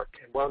part-time work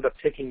and wound up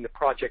taking the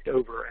project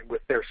over and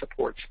with their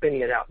support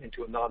spinning it out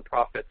into a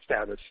nonprofit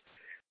status,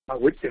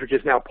 which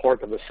is now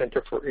part of the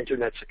Center for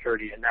Internet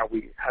Security, and now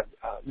we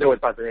know it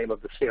by the name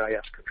of the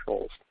CIS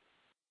Controls.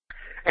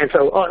 And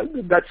so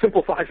that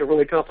simplifies a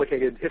really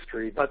complicated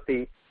history, but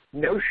the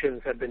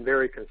notions have been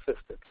very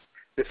consistent.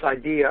 This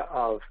idea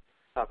of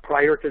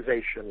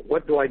prioritization,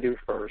 what do I do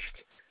first?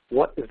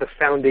 What is the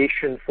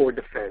foundation for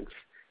defense?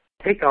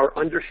 Take our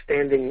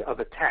understanding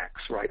of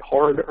attacks, right?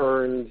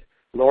 Hard-earned,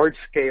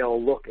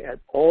 large-scale look at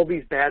all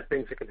these bad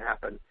things that can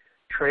happen,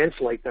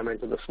 translate them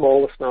into the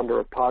smallest number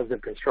of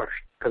positive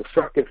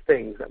constructive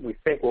things that we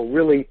think will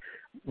really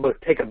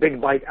take a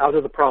big bite out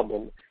of the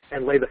problem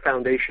and lay the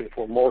foundation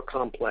for more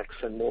complex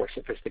and more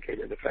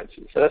sophisticated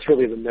defenses. So that's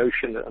really the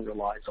notion that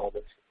underlies all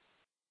this.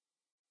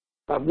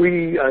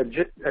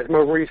 As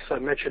Maurice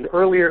mentioned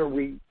earlier,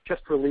 we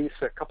just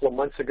released a couple of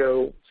months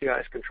ago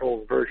CIS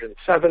Controls version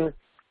 7.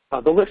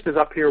 The list is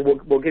up here.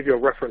 We'll give you a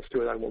reference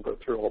to it. I won't go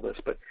through all this,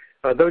 but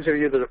those of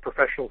you that are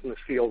professionals in this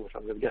field, which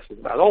I'm going to guess is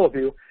about all of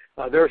you,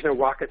 there is no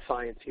rocket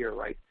science here,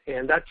 right?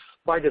 And that's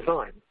by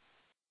design.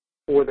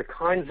 For the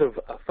kinds of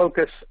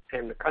focus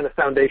and the kind of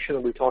foundation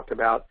that we talked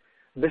about,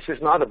 this is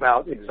not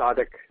about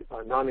exotic,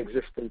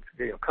 non-existent,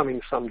 coming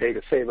someday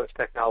to save us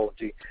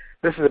technology.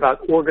 This is about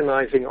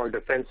organizing our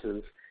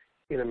defenses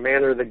in a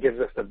manner that gives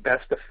us the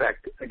best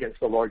effect against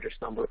the largest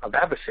number of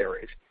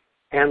adversaries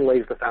and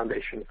lays the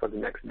foundation for the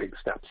next big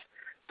steps.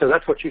 So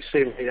that's what you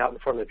see laid out in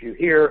front of you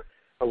here.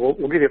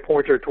 We'll give you a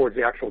pointer towards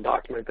the actual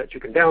document that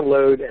you can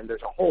download, and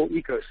there's a whole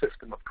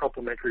ecosystem of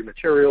complementary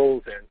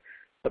materials and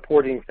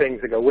supporting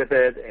things that go with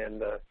it,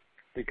 and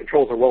the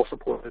controls are well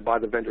supported by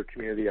the vendor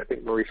community. I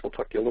think Maurice will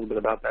talk to you a little bit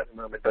about that in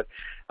a moment. But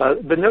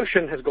the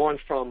notion has gone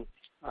from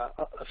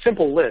a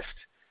simple list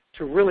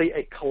to really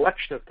a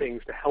collection of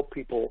things to help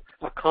people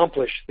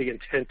accomplish the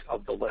intent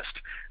of the list.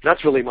 And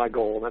that's really my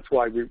goal, and that's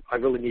why I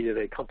really needed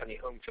a company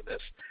home for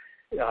this.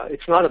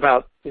 It's not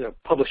about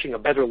publishing a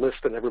better list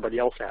than everybody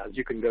else has.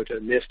 You can go to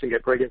NIST and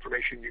get great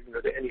information. You can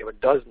go to any of a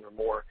dozen or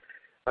more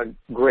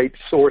great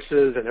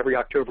sources, and every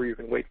October you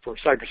can wait for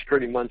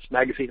Cybersecurity Month's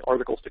magazine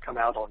articles to come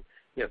out on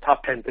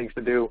top 10 things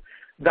to do.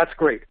 That's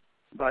great.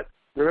 But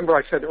remember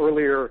I said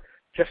earlier,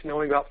 just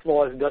knowing about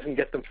flaws doesn't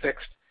get them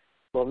fixed.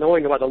 Well,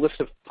 knowing about a list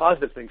of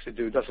positive things to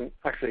do doesn't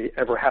actually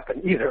ever happen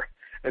either.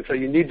 And so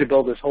you need to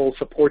build this whole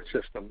support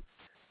system.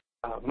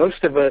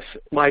 Most of us,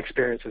 my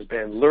experience has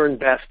been, learn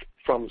best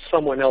from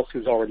someone else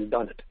who's already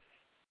done it.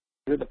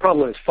 The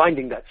problem is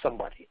finding that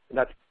somebody. And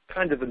that's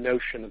kind of the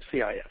notion of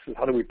CIS, and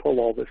how do we pull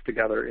all this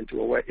together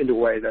into a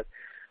way that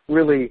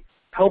really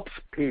helps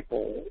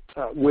people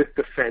with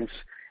defense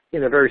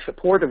in a very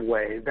supportive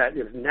way that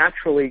is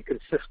naturally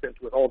consistent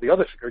with all the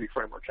other security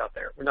frameworks out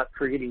there. We're not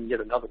creating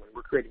yet another one.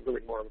 We're creating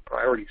really more of a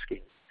priority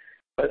scheme,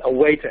 but a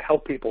way to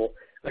help people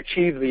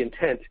achieve the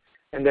intent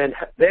and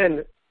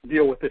then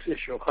deal with this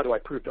issue of how do I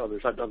prove to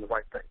others I've done the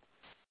right thing.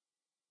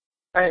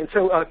 And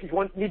so if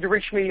you need to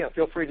reach me,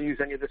 feel free to use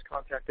any of this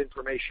contact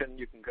information.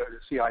 You can go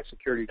to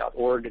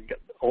cisecurity.org and get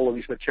all of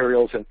these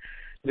materials. And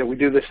we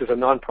do this as a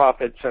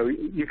nonprofit, so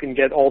you can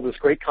get all this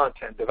great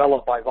content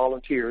developed by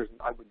volunteers. And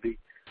I would be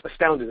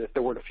astounded if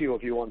there weren't a few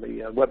of you on the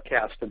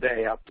webcast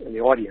today out in the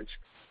audience.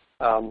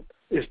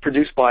 Is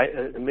produced by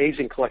an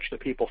amazing collection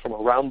of people from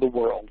around the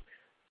world.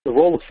 The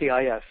role of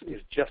CIS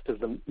is just as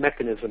the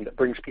mechanism that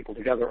brings people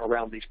together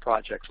around these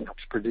projects and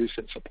helps produce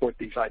and support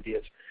these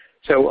ideas.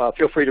 So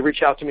feel free to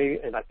reach out to me.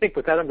 And I think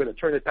with that, I'm going to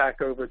turn it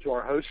back over to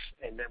our hosts,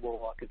 and then we'll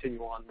continue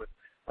on with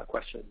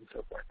questions and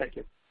so forth. Thank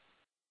you.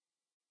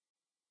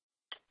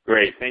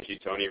 Great. Thank you,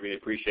 Tony. Really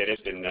appreciate it.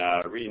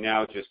 And reading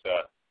now just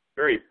a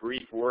very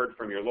brief word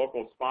from your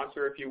local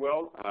sponsor, if you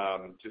will,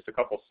 just a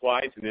couple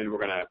slides, and then we're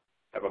going to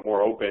have a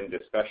more open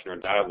discussion or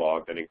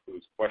dialogue that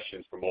includes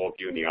questions from all of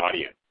you in the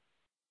audience.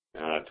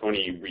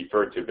 Tony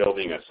referred to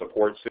building a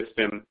support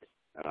system,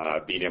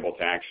 being able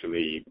to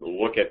actually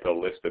look at the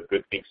list of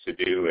good things to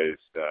do as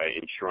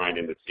enshrined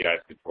in the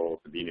CIS controls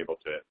and being able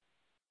to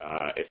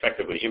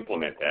effectively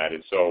implement that.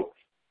 And so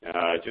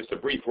just a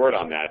brief word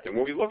on that. And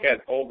when we look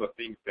at all the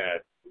things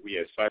that we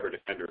as cyber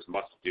defenders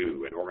must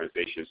do and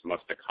organizations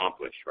must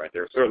accomplish, right,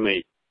 there are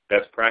certainly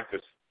best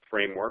practice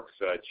frameworks,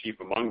 chief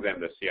among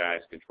them the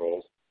CIS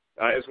controls,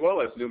 as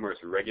well as numerous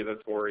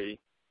regulatory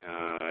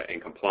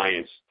and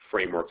compliance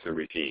frameworks and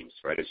regimes,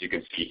 right, as you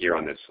can see here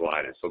on this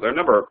slide. And so there are a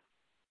number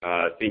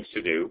of things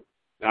to do.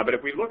 But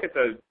if we look at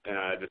the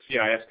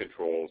CIS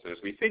controls, as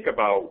we think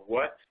about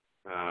what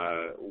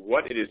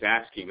it is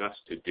asking us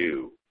to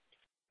do,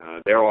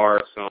 there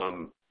are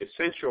some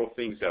essential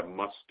things that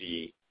must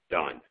be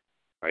done,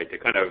 right, to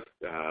kind of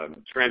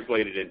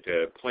translate it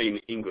into plain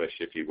English,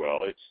 if you will.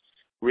 It's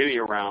really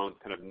around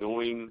kind of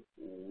knowing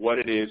what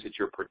it is that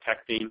you're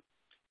protecting.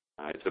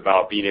 It's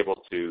about being able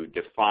to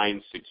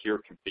define secure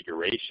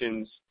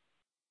configurations,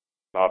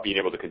 about being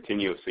able to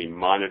continuously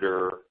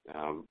monitor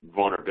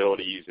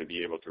vulnerabilities and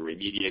be able to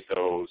remediate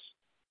those,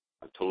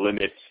 to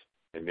limit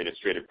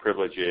administrative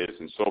privileges,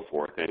 and so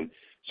forth. And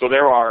so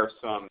there are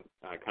some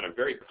kind of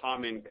very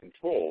common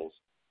controls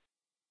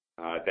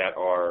that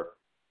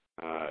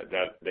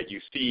you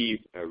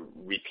see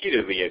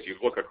repeatedly as you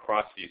look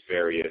across these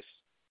various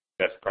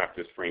best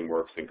practice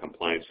frameworks and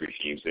compliance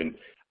regimes. And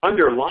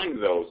underlying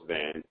those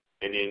then,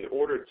 and in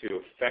order to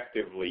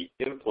effectively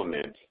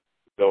implement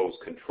those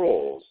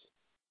controls,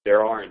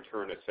 there are in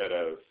turn a set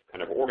of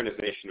kind of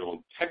organizational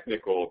and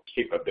technical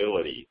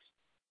capabilities.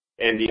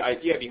 And the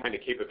idea behind the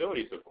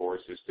capabilities, of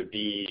course, is to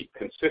be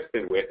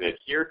consistent with and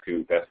adhere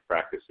to best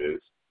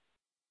practices,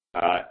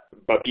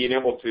 but being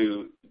able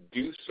to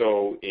do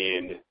so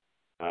in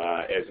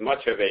as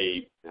much of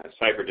a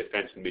cyber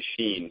defense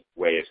machine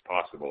way as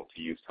possible,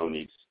 to use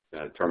Tony's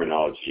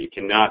terminology.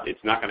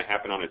 It's not going to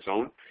happen on its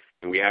own,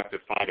 and we have to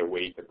find a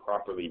way to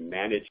properly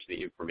manage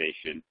the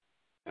information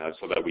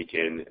so that we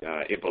can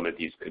implement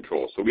these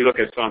controls. So we look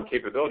at some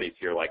capabilities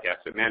here like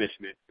asset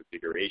management,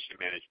 configuration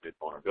management,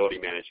 vulnerability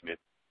management,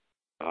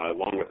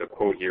 along with a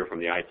quote here from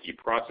the IT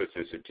Process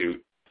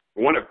Institute,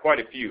 one of quite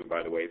a few,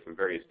 by the way, from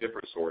various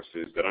different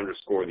sources that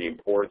underscore the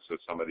importance of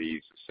some of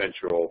these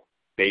essential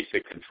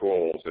basic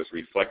controls as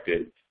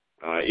reflected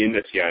in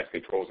the CIS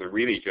controls, and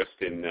really just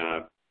in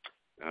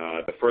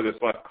the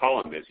furthest left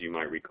column, as you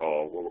might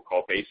recall, what we'll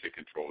call basic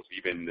controls.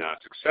 Even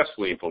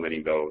successfully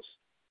implementing those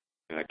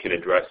can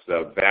address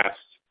the vast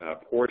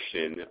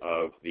portion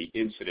of the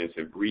incidents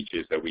and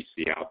breaches that we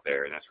see out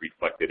there, and that's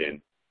reflected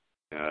in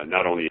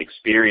not only the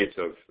experience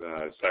of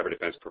cyber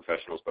defense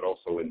professionals, but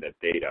also in the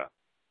data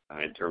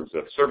in terms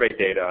of survey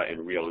data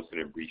and real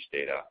incident breach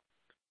data,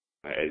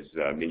 as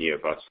many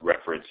of us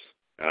reference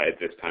at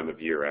this time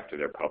of year after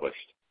they're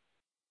published.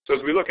 So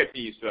as we look at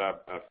these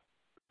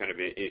kind of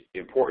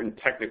important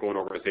technical and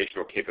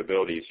organizational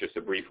capabilities, just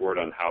a brief word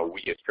on how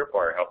we as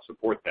Tripwire help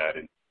support that.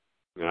 And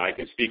I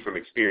can speak from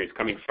experience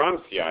coming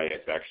from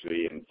CIS,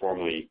 actually, and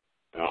formerly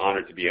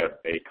honored to be a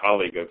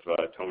colleague of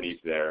Tony's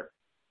there.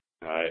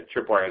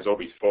 Tripwire has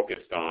always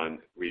focused on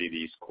really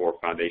these core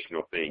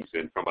foundational things.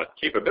 And from a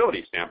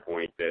capability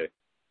standpoint, the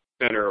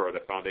center or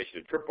the foundation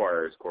of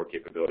Tripwire's core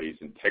capabilities,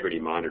 integrity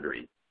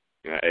monitoring,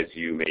 as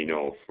you may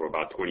know, for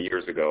about 20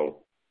 years ago,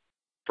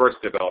 first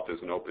developed as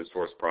an open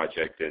source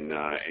project and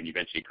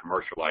eventually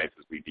commercialized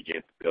as we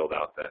began to build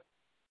out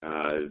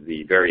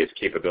the various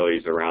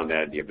capabilities around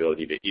that, the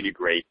ability to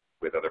integrate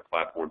with other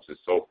platforms and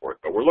so forth.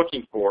 But we're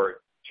looking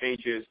for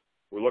changes.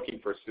 We're looking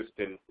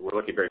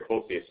very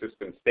closely at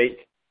system state,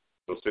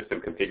 so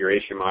system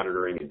configuration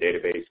monitoring and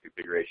database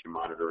configuration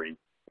monitoring.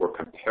 We're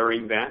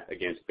comparing that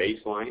against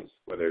baselines,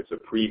 whether it's a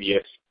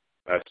previous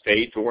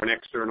state or an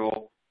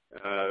external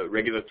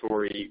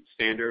regulatory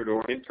standard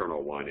or an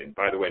internal one. And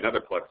by the way,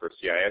 another plug for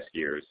CIS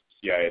here is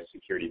CIS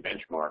security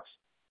benchmarks.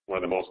 One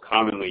of the most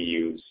commonly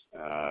used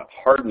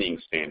hardening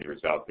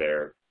standards out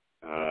there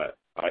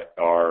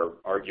are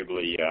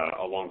arguably,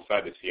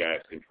 alongside the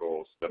CIS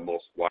controls, the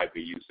most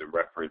widely used and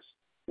referenced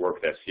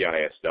work that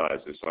CIS does.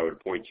 And so I would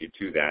point you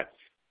to that.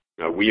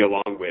 We,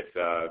 along with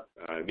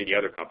many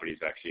other companies,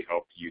 actually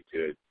helped you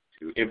to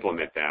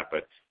implement that.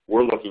 But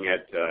we're looking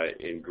at,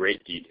 in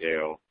great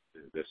detail,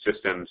 the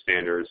system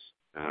standards,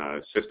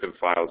 system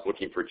files,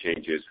 looking for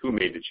changes, who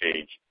made the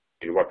change,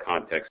 in what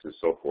context, and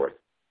so forth.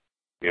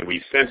 And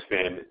we've since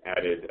then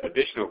added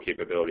additional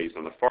capabilities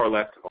on the far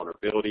left,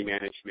 vulnerability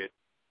management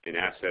and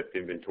asset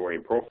inventory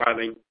and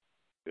profiling,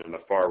 and on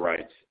the far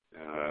right,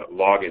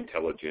 log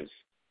intelligence,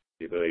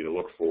 the ability to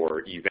look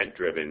for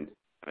event-driven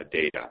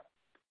data.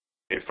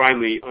 And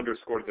finally,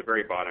 underscored at the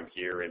very bottom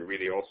here, and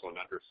really also an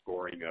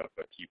underscoring of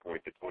a key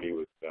point that Tony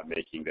was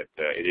making, that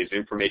it is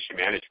information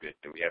management,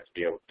 and we have to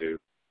be able to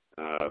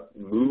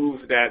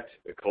move that,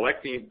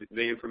 collect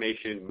the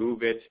information,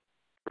 move it,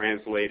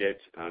 translate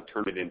it,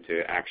 turn it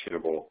into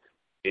actionable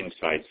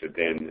insights that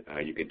then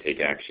you can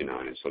take action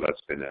on. And so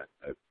that's been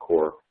a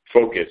core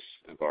focus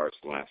of ours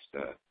the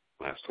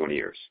last 20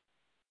 years.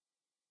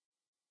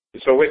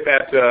 So with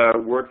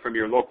that word from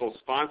your local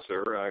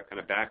sponsor,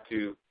 kind of back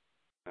to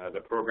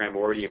the program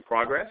already in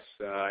progress,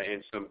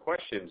 and some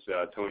questions,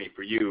 Tony,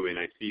 for you, and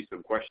I see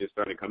some questions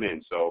starting to come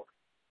in. So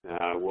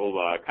we'll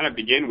kind of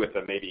begin with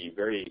a maybe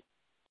very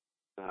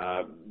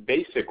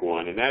basic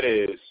one, and that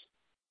is,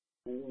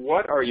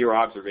 what are your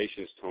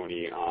observations,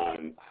 Tony,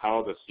 on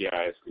how the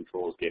CIS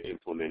controls get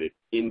implemented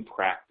in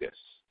practice?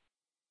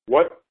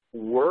 What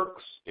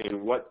works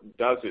and what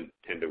doesn't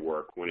tend to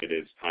work when it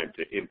is time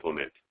to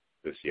implement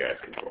the CIS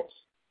controls?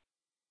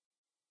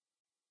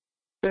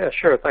 Yeah,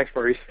 sure. Thanks,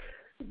 Maurice.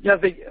 Yeah,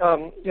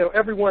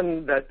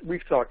 everyone that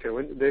we've talked to,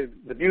 and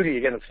the beauty,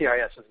 again, of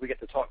CIS is we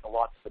get to talk to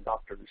lots of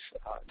doctors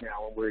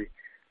now, and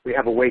we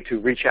have a way to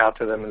reach out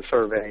to them and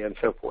survey and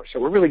so forth.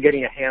 So we're really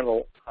getting a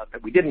handle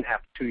that we didn't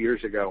have 2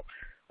 years ago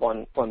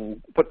on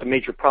what the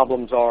major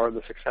problems are,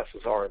 the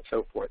successes are, and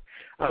so forth.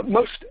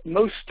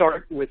 Most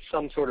start with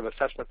some sort of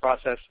assessment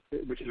process,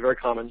 which is very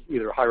common.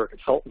 Either hire a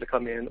consultant to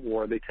come in,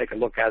 or they take a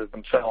look at it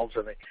themselves,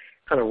 and they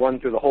kind of run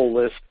through the whole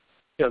list.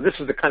 You know, this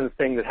is the kind of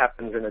thing that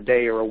happens in a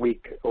day or a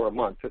week or a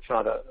month. It's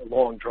not a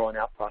long,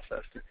 drawn-out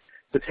process.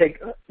 To take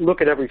a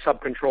look at every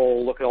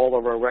subcontrol, look at all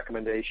of our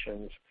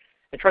recommendations,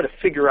 and try to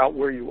figure out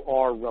where you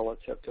are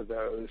relative to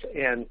those.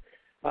 And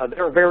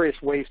there are various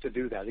ways to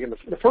do that. Again,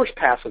 the first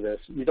pass of this,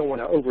 you don't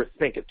want to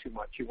overthink it too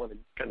much. You want to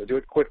kind of do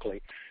it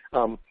quickly.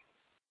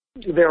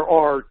 There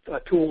are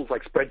tools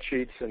like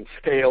spreadsheets and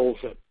scales,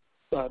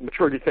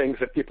 maturity things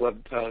that people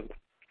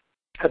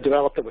have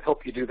developed that would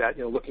help you do that,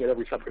 looking at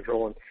every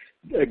subcontrol and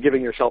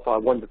giving yourself a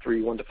 1 to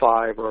 3, 1 to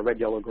 5, or a red,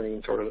 yellow,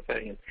 green sort of a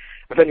thing. And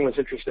if anyone's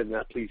interested in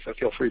that, please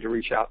feel free to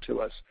reach out to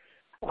us.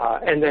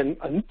 And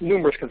then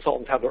numerous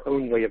consultants have their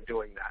own way of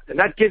doing that. And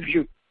that gives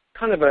you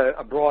kind of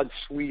a broad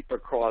sweep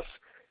across,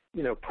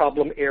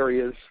 problem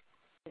areas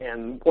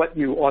and what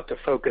you ought to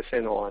focus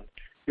in on.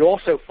 You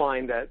also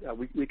find that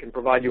we can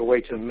provide you a way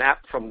to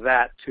map from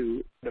that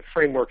to the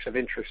frameworks of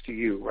interest to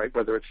you, right?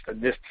 Whether it's the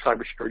NIST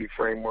cybersecurity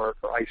framework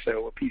or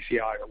ISO or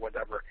PCI or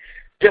whatever,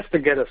 just to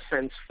get a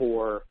sense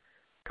for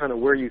kind of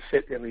where you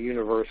sit in the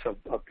universe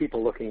of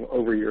people looking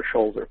over your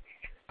shoulder.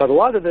 But a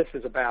lot of this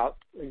is about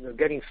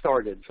getting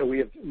started. So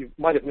you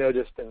might have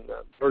noticed in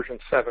version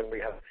 7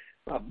 we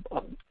have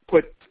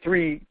put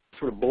 3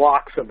 sort of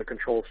blocks of the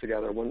controls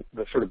together, one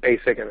the sort of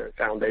basic and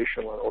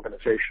foundational and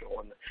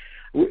organizational.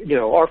 And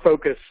our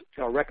focus,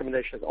 our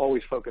recommendation is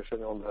always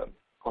focusing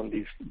on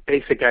these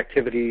basic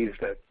activities,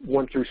 that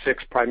 1 through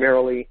 6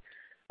 primarily.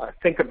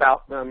 Think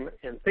about them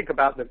and think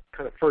about the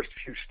kind of first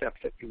few steps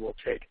that you will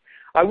take.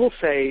 I will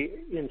say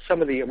in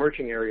some of the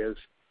emerging areas,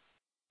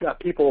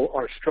 people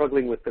are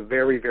struggling with the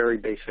very, very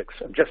basics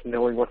of just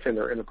knowing what's in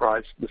their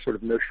enterprise, the sort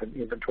of notion of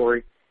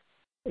inventory.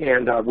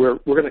 And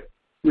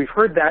we've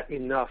heard that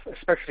enough,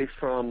 especially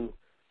from,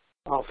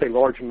 I'll say,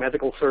 large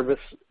medical service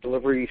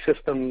delivery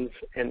systems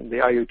and the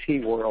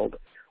IoT world.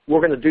 We're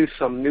going to do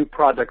some new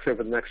projects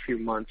over the next few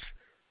months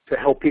to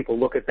help people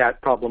look at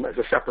that problem as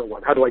a separate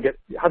one. How do I get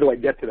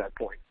to that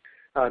point?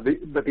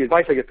 But the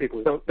advice I give people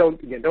is don't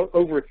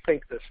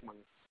overthink this one.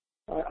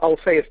 I'll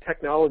say as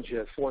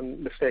technologists,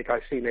 one mistake I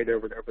see made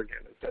over and over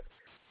again is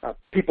that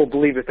people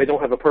believe if they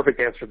don't have a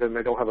perfect answer, then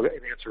they don't have an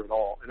answer at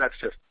all. And that's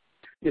just,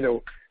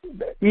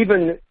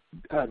 even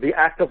the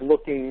act of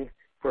looking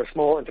for a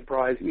small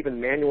enterprise, even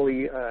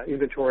manually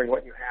inventorying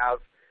what you have,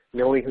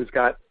 knowing who's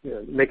got,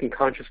 making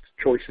conscious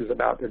choices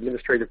about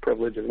administrative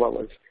privilege as well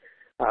as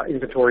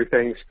inventory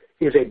things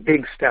is a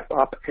big step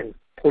up and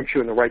points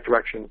you in the right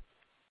direction.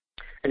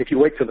 And if you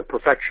wait for the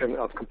perfection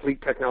of complete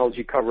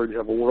technology coverage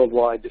of a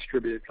worldwide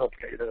distributed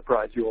complicated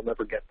enterprise, you will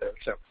never get there.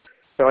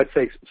 So I'd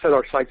say set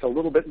our sights a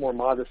little bit more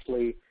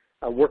modestly,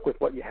 work with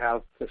what you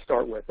have to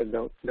start with, and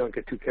don't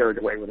get too carried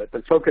away with it.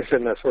 But focus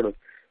in the sort of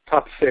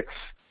top 6.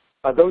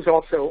 Those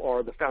also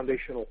are the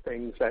foundational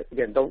things that,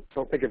 again, don't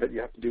think of it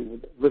you have to do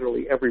with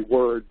literally every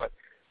word, but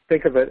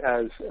think of it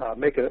as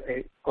make an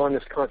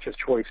honest, conscious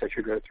choice as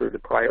you go through to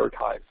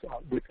prioritize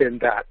within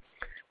that.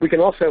 We can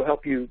also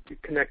help you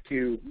connect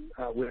you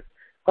with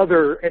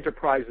other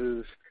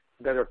enterprises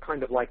that are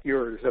kind of like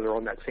yours that are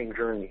on that same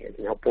journey and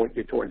help point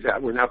you towards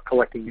that. We're now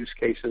collecting use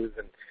cases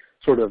and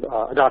sort of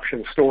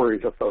adoption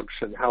stories of folks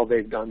and how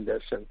they've done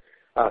this. And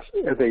at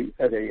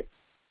a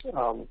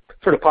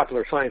sort of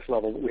popular science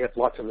level, we have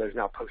lots of those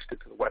now posted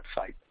to the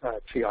website,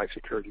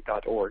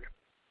 cisecurity.org.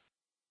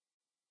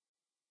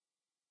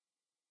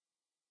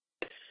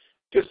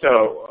 Just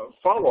a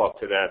follow-up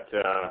to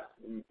that,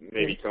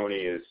 maybe, Tony,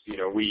 is,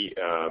 we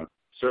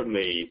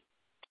certainly,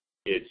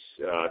 it's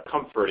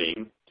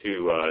comforting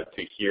to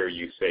hear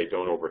you say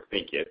don't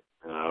overthink it.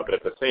 But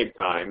at the same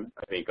time,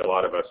 I think a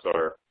lot of us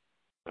are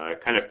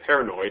kind of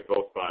paranoid,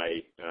 both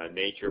by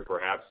nature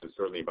perhaps and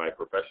certainly by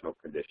professional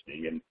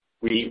conditioning. And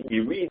we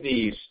read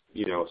these,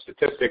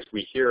 statistics.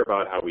 We hear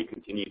about how we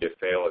continue to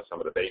fail at some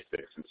of the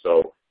basics. And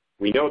so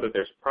we know that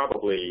there's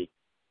probably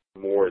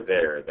more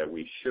there that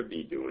we should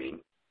be doing.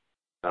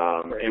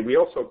 And we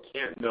also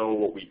can't know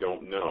what we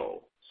don't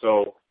know.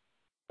 So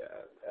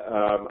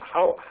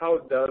how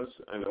does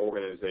an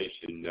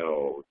organization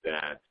know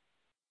that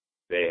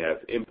they have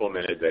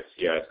implemented that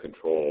CIS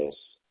controls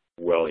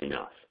well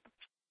enough?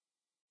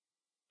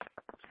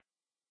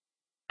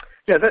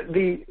 Yeah,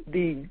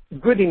 the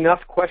good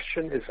enough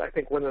question is, I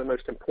think, one of the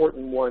most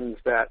important ones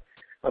that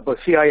both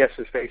CIS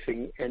is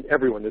facing and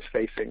everyone is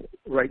facing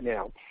right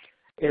now.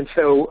 And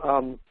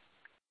so,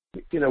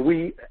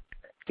 we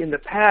in the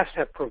past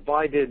have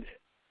provided,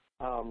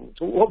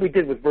 what we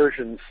did with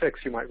version 6,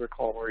 you might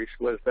recall, Maurice,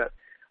 was that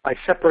I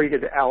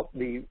separated out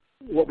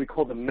what we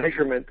call the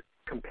measurement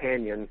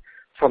companion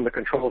from the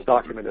controls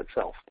document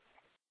itself.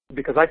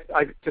 Because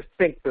I just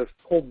think the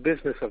whole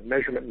business of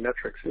measurement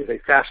metrics is a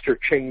faster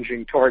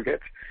changing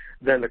target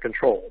than the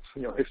controls.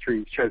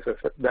 History shows us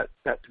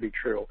that to be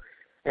true.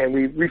 And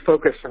we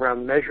refocused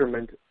around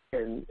measurement,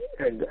 and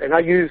I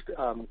used,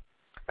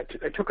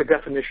 I took a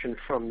definition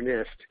from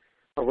NIST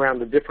around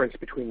the difference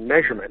between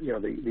measurement,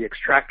 the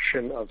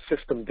extraction of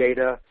system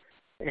data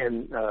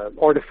and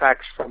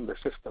artifacts from the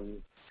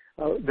system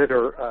that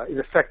are, in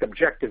effect,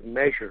 objective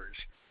measures,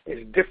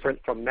 is different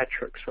from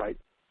metrics, right,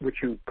 which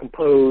you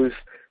compose.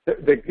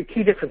 The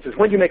key difference is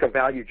when you make a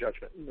value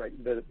judgment,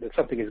 right, that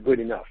something is good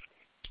enough,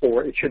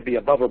 or it should be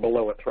above or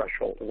below a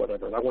threshold or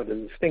whatever. And I wanted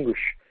to distinguish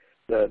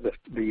the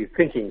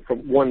thinking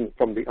from one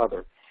from the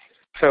other.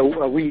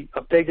 So we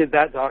updated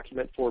that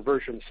document for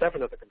version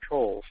 7 of the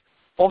controls.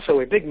 Also,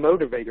 a big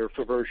motivator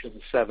for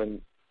version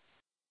 7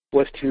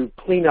 was to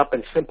clean up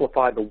and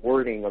simplify the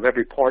wording of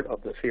every part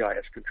of the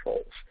CIS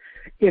controls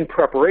in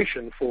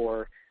preparation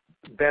for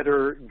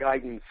better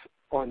guidance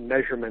on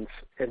measurements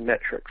and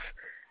metrics.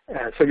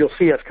 So you'll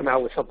see us come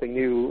out with something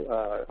new,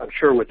 I'm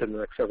sure, within the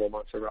next several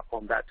months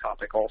on that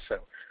topic also,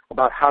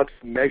 about how to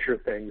measure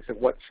things and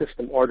what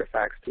system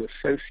artifacts to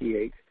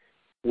associate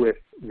with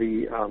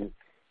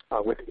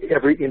with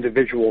every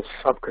individual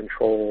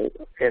subcontrol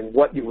and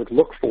what you would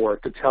look for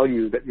to tell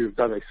you that you've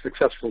done a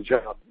successful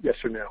job, yes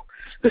or no.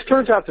 This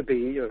turns out to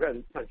be,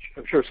 and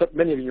I'm sure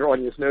many of your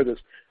audience know this,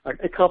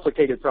 a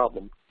complicated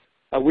problem.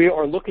 We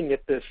are looking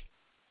at this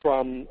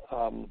from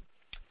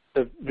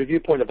the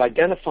viewpoint of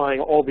identifying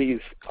all these,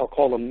 I'll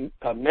call them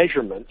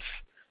measurements,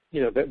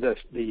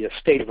 the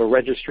state of a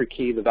registry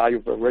key, the value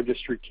of a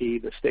registry key,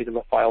 the state of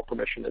a file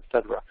permission, et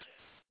cetera,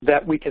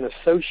 that we can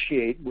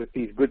associate with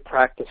these good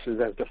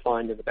practices as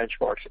defined in the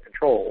benchmarks and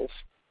controls,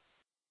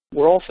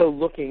 we're also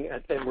looking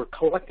at, and we're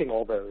collecting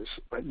all those,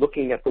 right,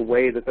 looking at the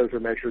way that those are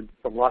measured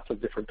from lots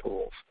of different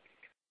tools.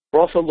 We're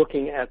also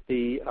looking at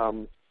the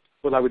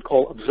what I would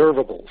call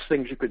observables,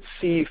 things you could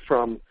see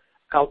from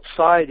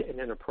outside an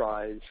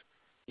enterprise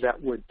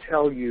that would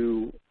tell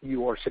you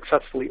you are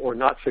successfully or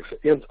not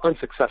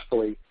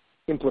unsuccessfully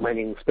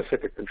implementing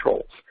specific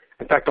controls.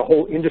 In fact, a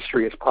whole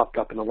industry has popped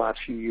up in the last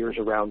few years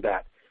around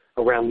that,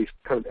 around these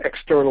kind of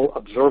external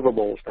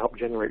observables to help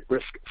generate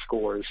risk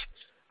scores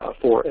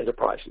for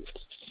enterprises.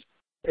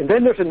 And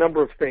then there's a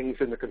number of things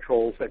in the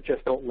controls that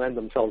just don't lend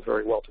themselves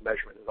very well to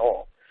measurement at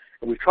all.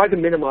 And we've tried to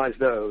minimize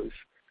those,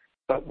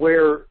 but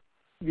where,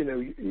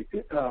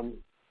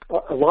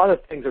 a lot of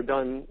things are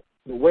done,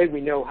 the way we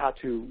know how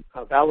to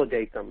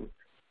validate them,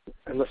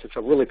 unless it's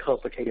a really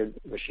complicated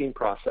machine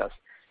process,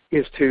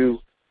 is to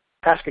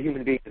ask a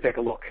human being to take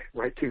a look,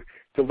 right?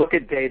 To look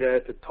at data,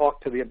 to talk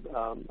to the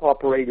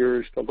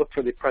operators, to look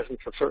for the presence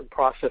of certain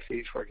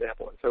processes, for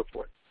example, and so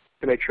forth,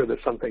 to make sure that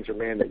some things are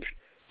managed.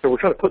 So we're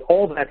trying to put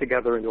all that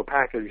together into a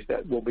package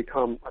that will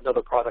become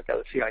another product out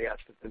of CIS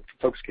that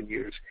folks can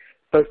use,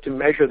 both to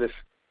measure this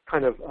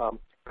kind of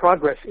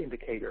progress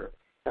indicator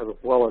as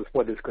well as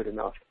what is good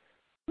enough.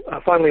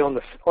 Finally, on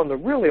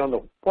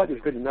the what is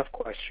good enough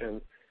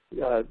question,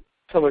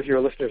 some of your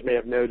listeners may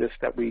have noticed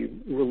that we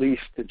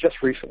released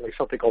just recently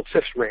something called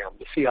CISRAM,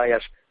 the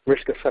CIS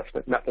Risk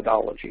Assessment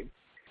Methodology.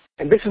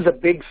 And this is a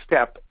big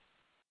step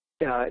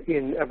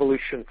in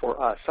evolution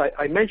for us.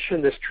 I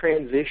mentioned this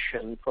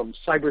transition from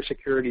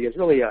cybersecurity as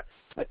really a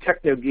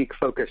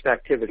techno-geek-focused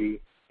activity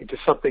into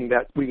something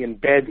that we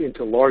embed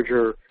into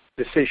larger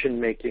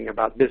decision-making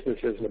about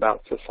businesses and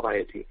about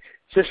society.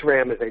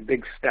 CISRAM is a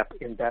big step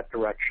in that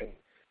direction.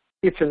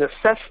 It's an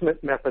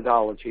assessment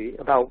methodology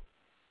about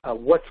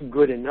what's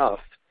good enough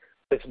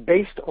that's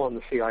based on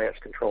the CIS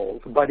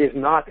controls, but is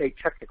not a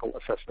technical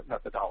assessment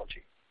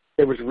methodology.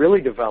 It was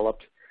really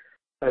developed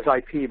as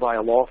IP by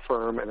a law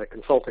firm and a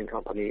consulting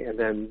company, and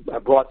then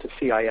brought to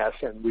CIS,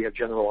 and we have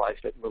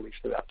generalized it and released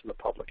it out to the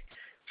public.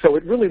 So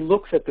it really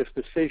looks at this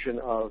decision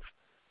of,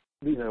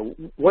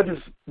 what is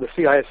the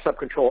CIS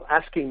subcontrol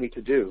asking me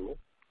to do?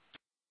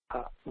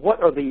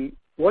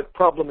 What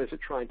problem is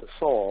it trying to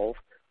solve?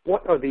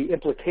 What are the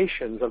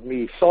implications of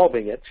me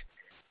solving it?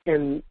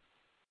 And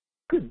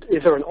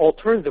is there an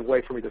alternative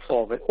way for me to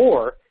solve it?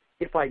 Or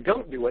if I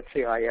don't do what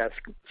CIS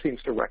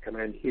seems to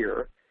recommend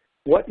here,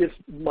 what is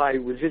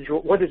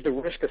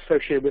the risk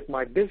associated with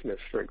my business,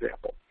 for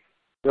example?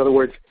 In other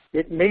words,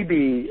 it may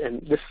be,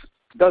 and this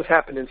does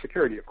happen in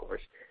security, of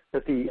course,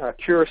 that the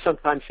cure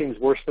sometimes seems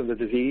worse than the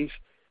disease,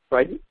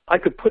 right? I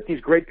could put these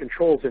great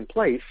controls in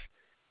place,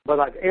 but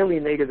I've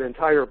alienated an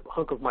entire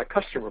hunk of my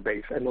customer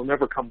base, and they'll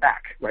never come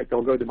back, right?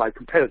 They'll go to my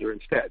competitor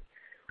instead.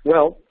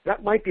 Well,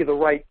 that might be the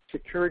right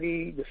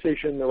security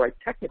decision, the right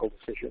technical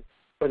decision,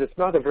 but it's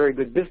not a very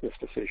good business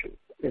decision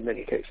in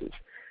many cases.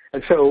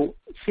 And so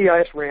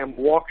CIS-RAM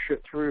walks you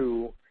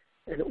through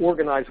an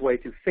organized way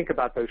to think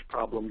about those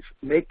problems,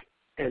 make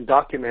and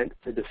document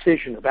the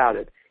decision about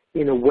it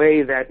in a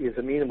way that is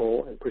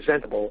amenable and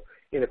presentable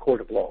in a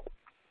court of law.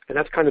 And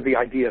that's kind of the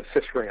idea of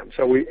CIS-RAM.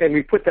 So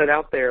we put that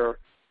out there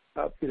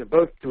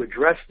both to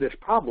address this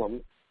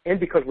problem and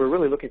because we're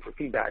really looking for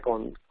feedback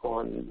on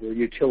the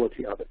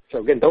utility of it. So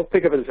again, don't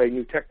think of it as a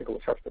new technical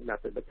assessment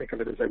method, but think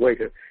of it as a way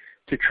to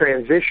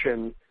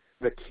transition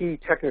the key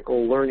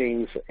technical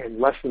learnings and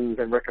lessons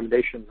and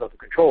recommendations of the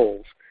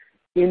controls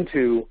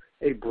into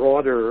a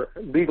broader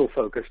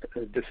legal-focused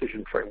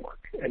decision framework.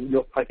 And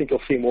I think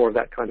you'll see more of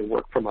that kind of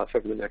work from us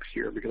over the next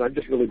year, because I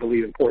just really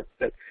believe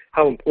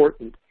how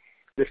important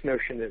this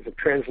notion is of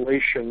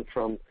translation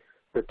from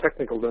the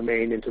technical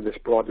domain into this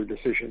broader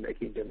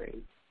decision-making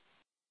domain.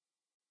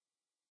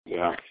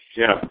 Yeah.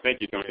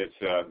 Thank you, Tony.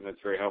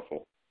 That's very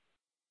helpful.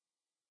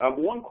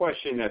 One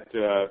question that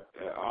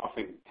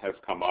often has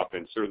come up,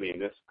 and certainly in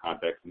this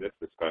context, in this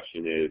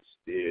discussion,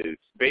 is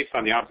based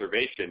on the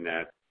observation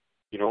that,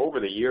 over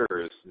the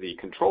years, the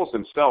controls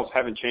themselves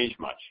haven't changed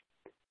much.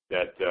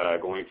 That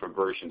going from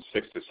version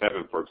 6 to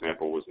 7, for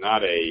example, was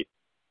not a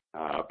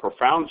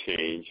profound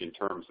change in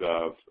terms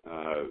of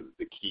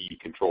the key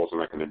controls and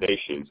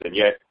recommendations. And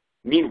yet,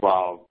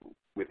 meanwhile,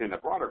 within a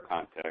broader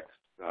context,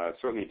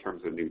 certainly in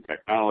terms of new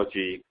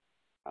technology,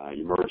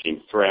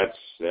 emerging threats,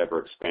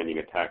 ever-expanding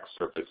attack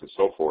surface, and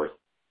so forth,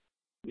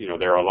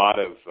 there are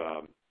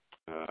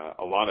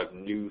a lot of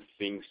new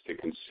things to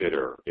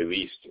consider, at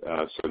least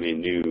certainly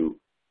new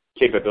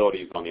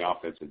capabilities on the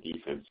offensive and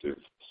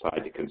defensive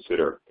side to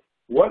consider.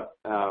 What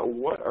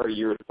are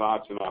your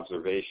thoughts and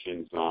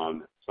observations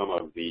on some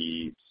of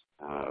these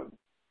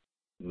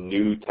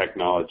new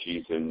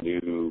technologies and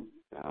new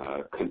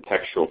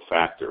contextual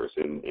factors?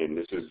 And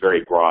this is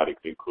very broad.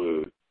 It could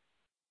include,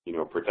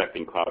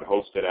 protecting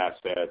cloud-hosted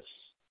assets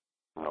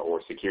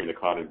or securing the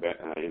cloud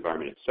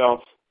environment itself.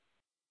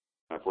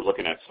 If we're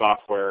looking at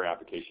software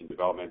application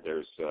development,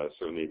 there's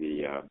certainly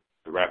the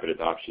rapid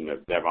adoption of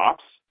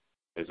DevOps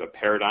as a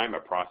paradigm, a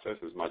process,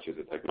 as much as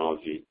a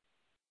technology.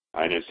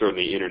 And then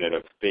certainly Internet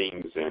of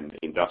Things and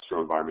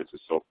industrial environments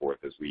and so forth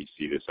as we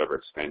see this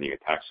ever-expanding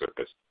attack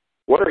surface.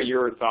 What are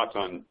your thoughts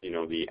on,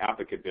 the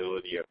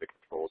applicability of the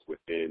controls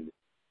within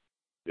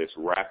this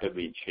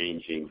rapidly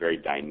changing, very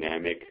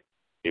dynamic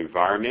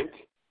environment?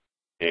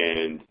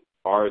 And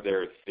are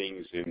there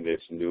things in this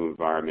new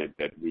environment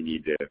that we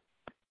need to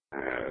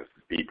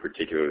be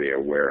particularly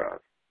aware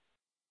of?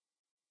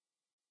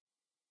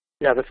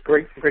 Yeah, that's a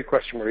great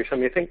question, Maurice.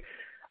 I think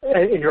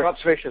and your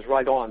observation is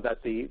right on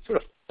that the sort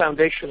of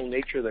foundational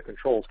nature of the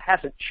controls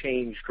hasn't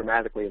changed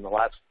dramatically in the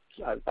last,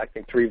 I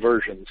think, 3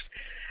 versions.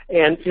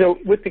 And,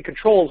 with the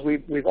controls,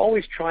 we've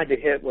always tried to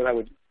hit what I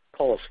would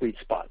call a sweet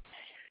spot.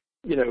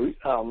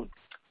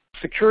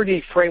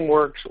 Security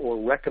frameworks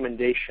or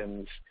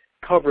recommendations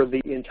cover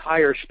the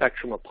entire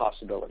spectrum of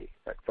possibility,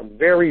 right? From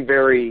very,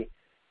 very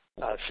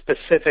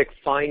specific,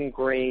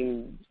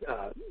 fine-grained,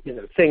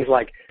 things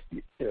like,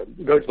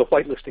 go to the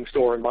whitelisting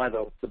store and buy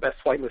the best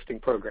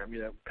whitelisting program,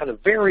 kind of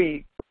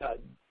very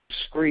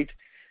discrete,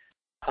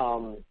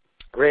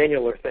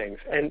 granular things.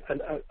 And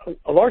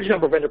a large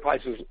number of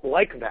enterprises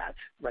like that,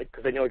 right,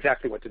 because they know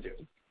exactly what to do.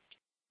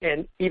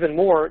 And even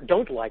more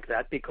don't like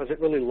that because it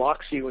really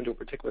locks you into a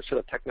particular set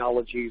of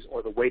technologies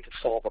or the way to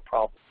solve a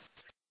problem.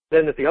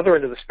 Then at the other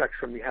end of the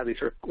spectrum, you have these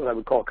sort of what I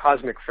would call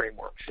cosmic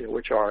frameworks,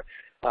 which are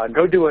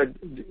go do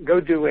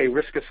a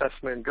risk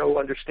assessment, go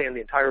understand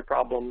the entire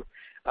problem,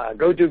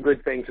 go do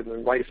good things, and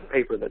then write a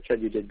paper that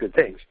said you did good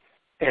things.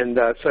 And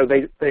so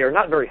they are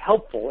not very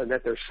helpful in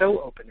that they're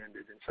so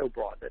open-ended and so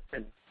broad that,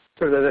 and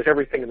so there's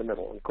everything in the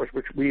middle. And of course,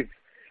 which we've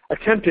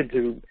attempted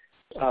to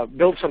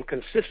build some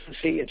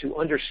consistency into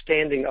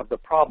understanding of the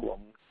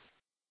problem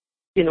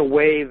in a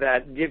way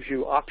that gives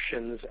you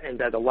options and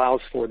that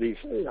allows for these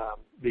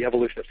the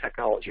evolution of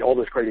technology, all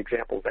those great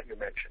examples that you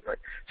mentioned, right?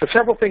 So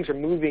several things are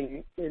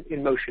moving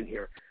in motion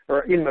here,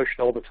 or in motion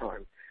all the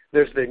time.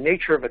 There's the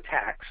nature of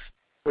attacks,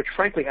 which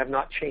frankly have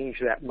not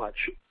changed that much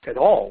at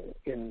all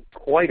in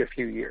quite a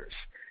few years.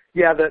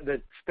 Yeah,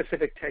 the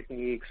specific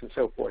techniques and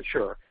so forth,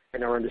 sure,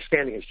 and our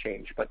understanding has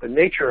changed, but the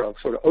nature of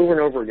sort of over and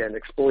over again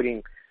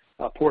exploiting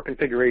poor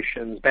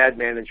configurations, bad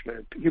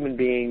management, human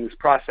beings,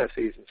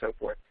 processes, and so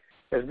forth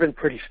has been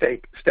pretty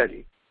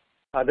steady.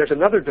 There's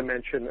another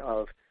dimension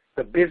of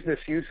the business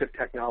use of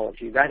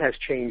technology. That has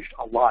changed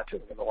a lot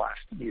over the last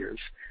years.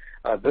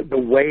 The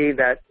way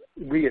that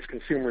we as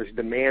consumers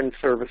demand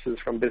services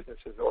from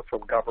businesses or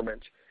from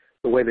governments,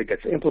 the way that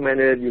gets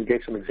implemented. You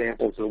gave some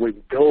examples of the way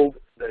we build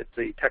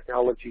the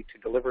technology to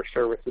deliver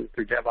services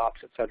through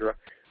DevOps, et cetera.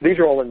 These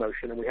are all in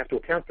motion, and we have to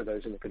account for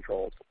those in the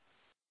controls.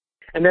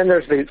 And then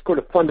there's the sort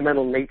of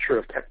fundamental nature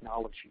of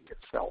technology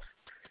itself.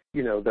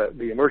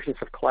 The emergence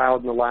of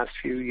cloud in the last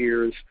few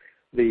years,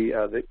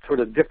 the sort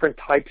of different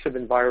types of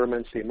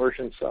environments, the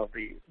emergence of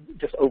the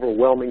just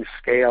overwhelming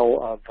scale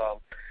of,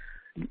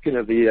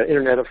 the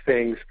Internet of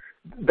Things,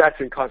 that's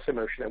in constant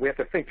motion. And we have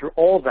to think through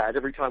all that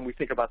every time we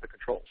think about the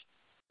controls.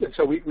 And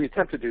so we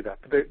attempt to do that.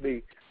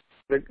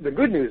 The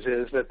good news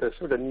is that the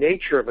sort of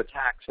nature of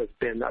attacks has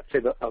been, I'd say,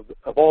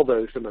 of all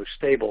those, the most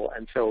stable.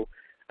 And so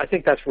I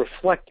think that's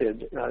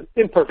reflected,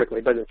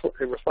 imperfectly, but it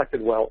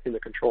reflected well in the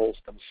controls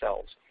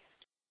themselves.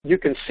 You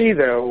can see,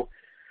 though,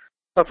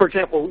 for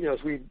example,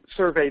 as we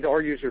surveyed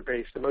our user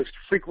base, the most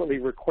frequently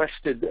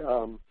requested,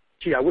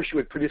 I wish you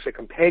would produce a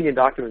companion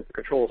document for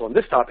controls on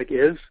this topic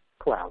is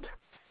cloud.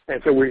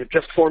 And so we've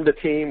just formed a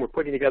team. We're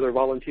putting together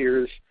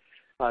volunteers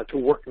to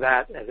work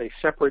that as a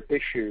separate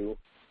issue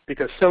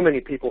because so many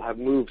people have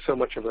moved so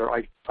much of their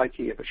IT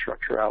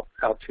infrastructure out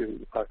to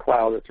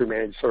cloud or through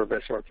managed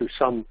service or through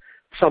some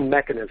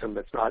mechanism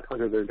that's not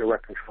under their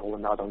direct control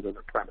and not under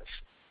their premise.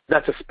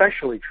 That's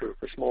especially true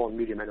for small and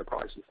medium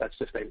enterprises. That's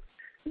just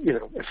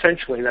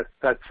essentially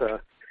that's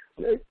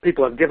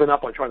people have given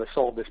up on trying to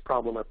solve this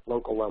problem at the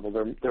local level.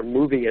 They're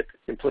moving it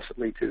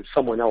implicitly to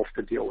someone else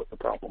to deal with the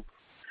problem.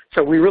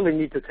 So we really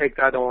need to take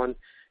that on.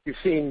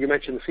 You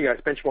mentioned the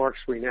CIS benchmarks.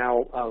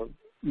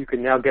 You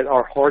can now get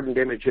our hardened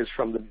images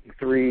from the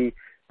 3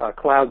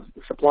 cloud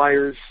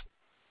suppliers.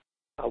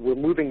 We're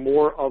moving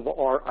more of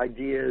our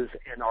ideas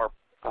and our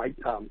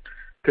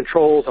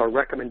controls, our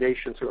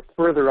recommendations sort of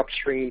further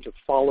upstream to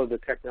follow the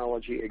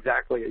technology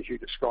exactly as you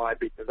described,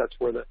 because that's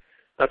where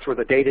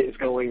the data is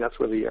going, that's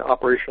where the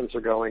operations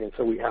are going, and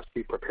so we have to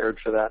be prepared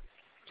for that.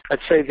 I'd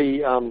say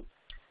the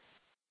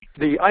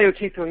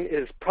IoT thing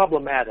is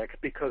problematic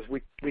because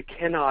we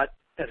cannot,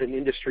 as an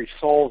industry,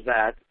 solve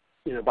that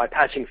by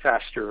patching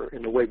faster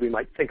in the way we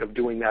might think of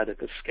doing that at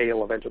the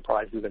scale of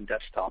enterprises and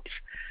desktops.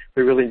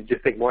 We really need to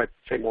think more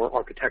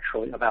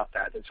architecturally about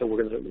that, and so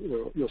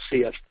you'll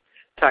see us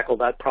tackle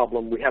that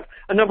problem. We have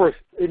a number of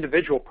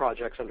individual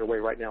projects underway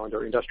right now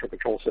under industrial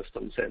control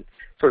systems and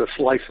sort of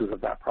slices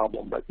of that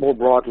problem. But more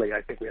broadly,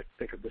 I think we have to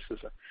think of this as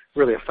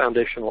really a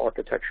foundational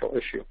architectural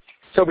issue.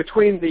 So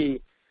between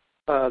the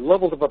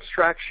levels of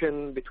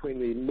abstraction, between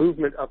the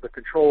movement of the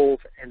controls,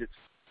 and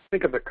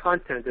think of the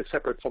content as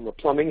separate from the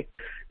plumbing.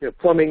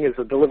 Plumbing is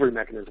a delivery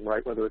mechanism,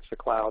 right? Whether it's the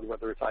cloud,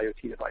 whether it's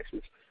IoT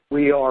devices.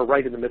 We are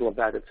right in the middle of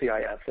that at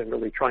CIS and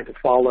really trying to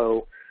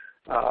follow,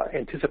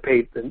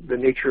 anticipate the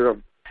nature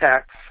of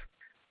attacks,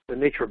 the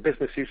nature of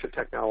business use of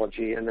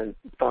technology, and then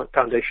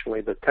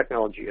foundationally the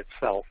technology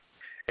itself.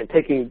 and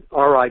taking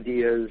our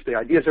ideas, the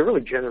ideas are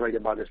really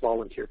generated by this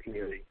volunteer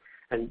community,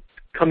 and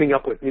coming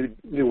up with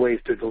new ways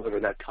to deliver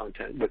that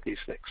content with these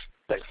things.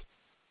 Thanks.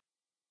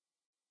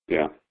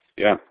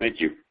 Yeah, thank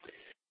you.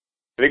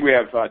 I think we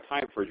have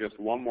time for just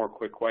one more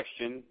quick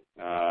question,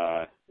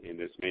 and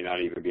this may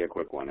not even be a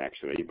quick one,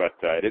 actually, but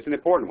it is an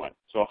important one.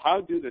 So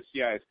how do the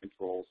CIS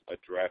controls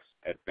address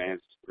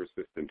advanced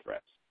persistent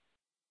threats?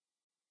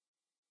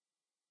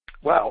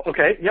 Wow,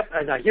 okay, yep,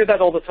 and I hear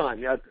that all the time.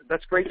 Yeah,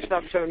 that's great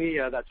stuff, Tony.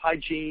 That's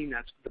hygiene,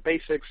 that's the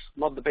basics,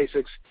 love the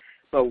basics.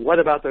 But what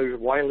about those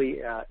wily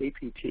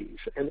APTs?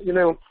 And, you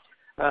know,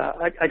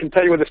 I can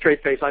tell you with a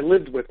straight face, I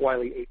lived with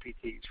wily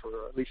APTs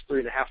for at least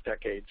 3.5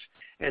 decades.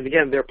 And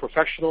again, they're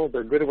professional,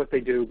 they're good at what they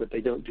do, but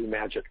they don't do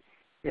magic.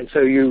 And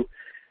so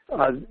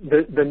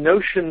the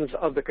notions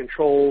of the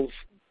controls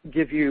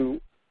give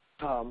you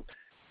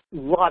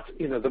lots,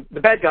 you know, the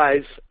bad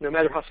guys, no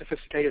matter how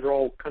sophisticated, are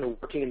all kind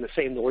of working in the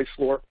same noise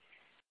floor.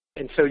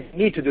 And so you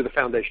need to do the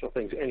foundational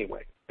things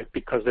anyway,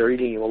 because they're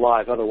eating you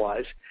alive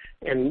otherwise.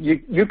 And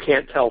you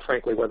can't tell,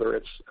 frankly, whether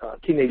it's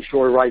teenage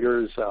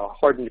joyriders,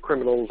 hardened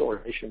criminals,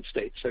 or nation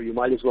states. So you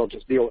might as well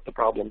just deal with the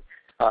problem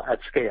at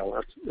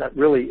scale. That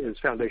really is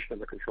foundation of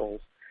the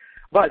controls.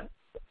 But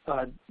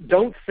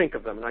don't think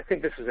of them, and I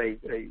think this is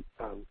a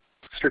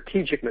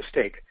strategic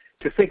mistake,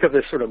 to think of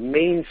this sort of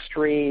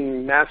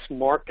mainstream mass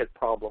market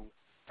problem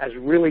as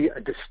really a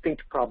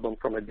distinct problem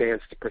from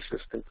advanced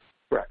persistent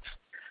threats.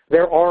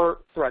 There are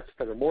threats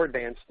that are more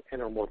advanced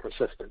and are more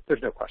persistent.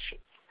 There's no question.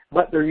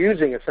 But they're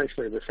using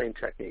essentially the same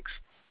techniques.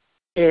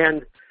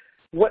 And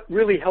what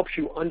really helps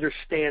you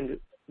understand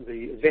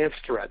the advanced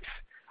threats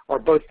are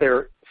both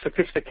their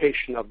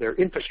sophistication of their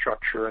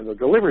infrastructure and their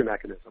delivery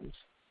mechanisms,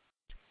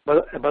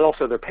 but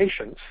also their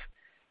patience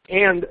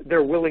and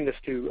their willingness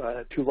to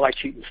lie,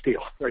 cheat, and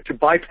steal, right, to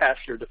bypass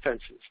your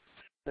defenses.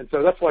 And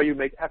so that's why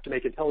you have to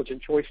make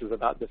intelligent choices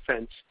about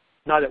defense,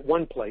 not at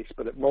one place,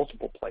 but at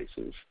multiple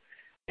places.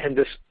 And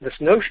this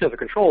notion of the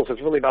controls is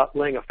really about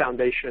laying a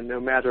foundation. No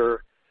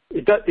matter,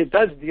 it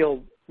does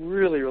deal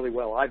really, really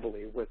well, I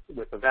believe, with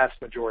the vast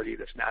majority of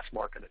this mass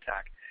market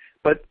attack.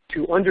 But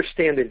to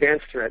understand the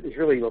advanced threat is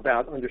really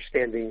about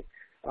understanding,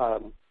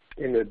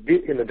 in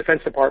the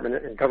Defense Department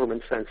and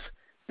government sense,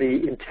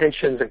 the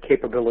intentions and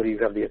capabilities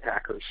of the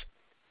attackers.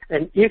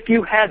 And if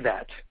you had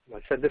that, I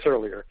said this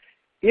earlier,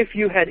 if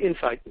you had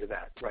insight into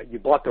that, right, you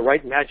bought the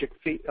right magic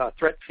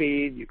threat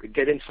feed, you could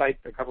get insight,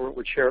 the government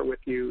would share it with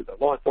you, the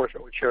law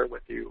enforcement would share it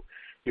with you,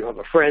 you have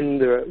a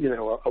friend,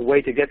 a way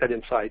to get that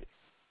insight,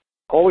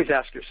 always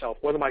ask yourself,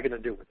 what am I going to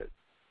do with it?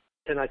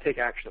 Can I take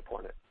action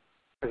upon it?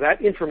 Because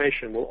that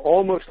information will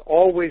almost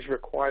always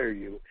require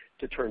you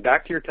to turn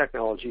back to your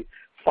technology,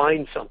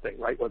 find something,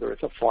 right, whether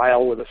it's a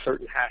file with a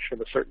certain hash of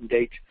a certain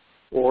date,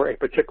 or a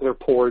particular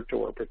port,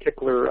 or a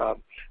particular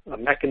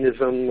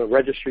mechanism, a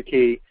registry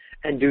key,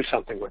 and do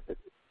something with it.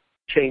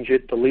 Change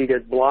it, delete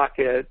it, block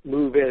it,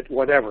 move it,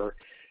 whatever.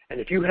 And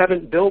if you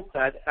haven't built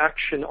that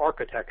action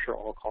architecture,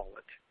 I'll call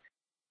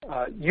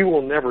it, you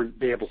will never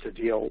be able to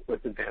deal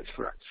with advanced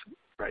threats,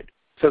 right?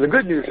 So the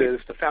good news is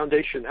the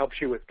foundation helps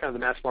you with kind of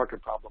the mass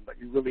market problem, but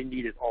you really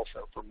need it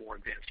also for more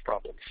advanced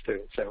problems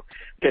too. So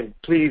again,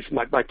 please,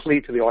 my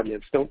plea to the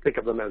audience, don't think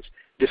of them as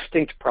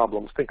distinct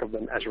problems, think of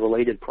them as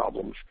related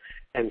problems.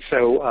 And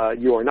so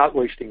you are not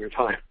wasting your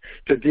time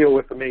to deal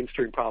with the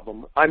mainstream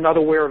problem. I'm not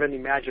aware of any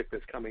magic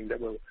that's coming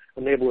that will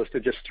enable us to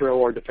just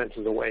throw our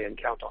defenses away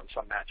and count on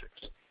some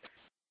magics.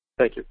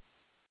 Thank you.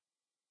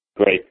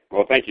 Great.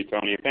 Well, thank you,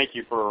 Tony. And thank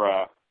you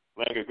for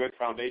laying a good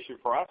foundation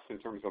for us in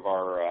terms of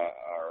our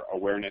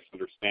awareness,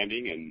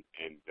 understanding,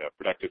 and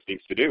productive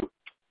things to do.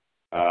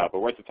 But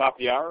we're at the top of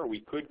the hour. We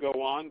could go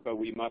on, but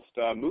we must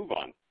move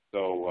on.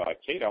 So,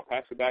 Kate, I'll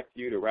pass it back to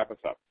you to wrap us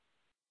up.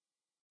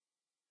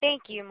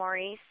 Thank you,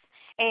 Maurice.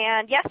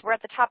 And yes, we're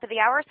at the top of the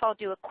hour, so I'll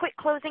do a quick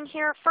closing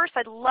here. First,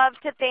 I'd love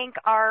to thank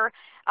our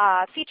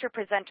feature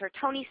presenter,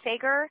 Tony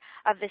Sager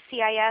of the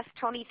CIS.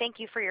 Tony, thank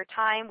you for your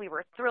time. We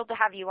were thrilled to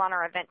have you on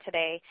our event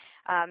today,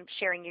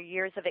 sharing your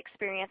years of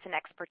experience and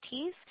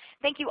expertise.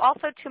 Thank you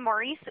also to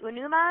Maurice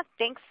Uenuma.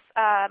 Thanks,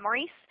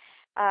 Maurice,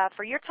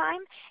 for your time.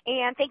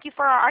 And thank you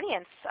for our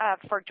audience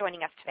for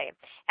joining us today.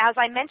 As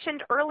I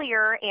mentioned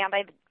earlier, and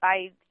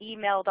I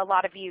emailed a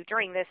lot of you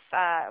during this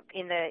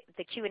in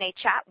the Q&A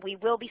chat, we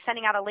will be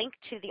sending out a link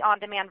to the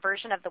on-demand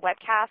version of the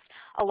webcast,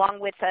 along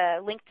with a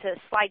link to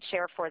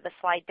SlideShare for the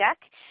slide deck.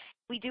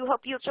 We do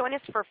hope you'll join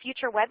us for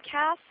future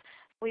webcasts.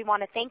 We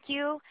want to thank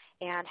you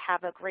and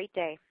have a great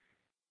day.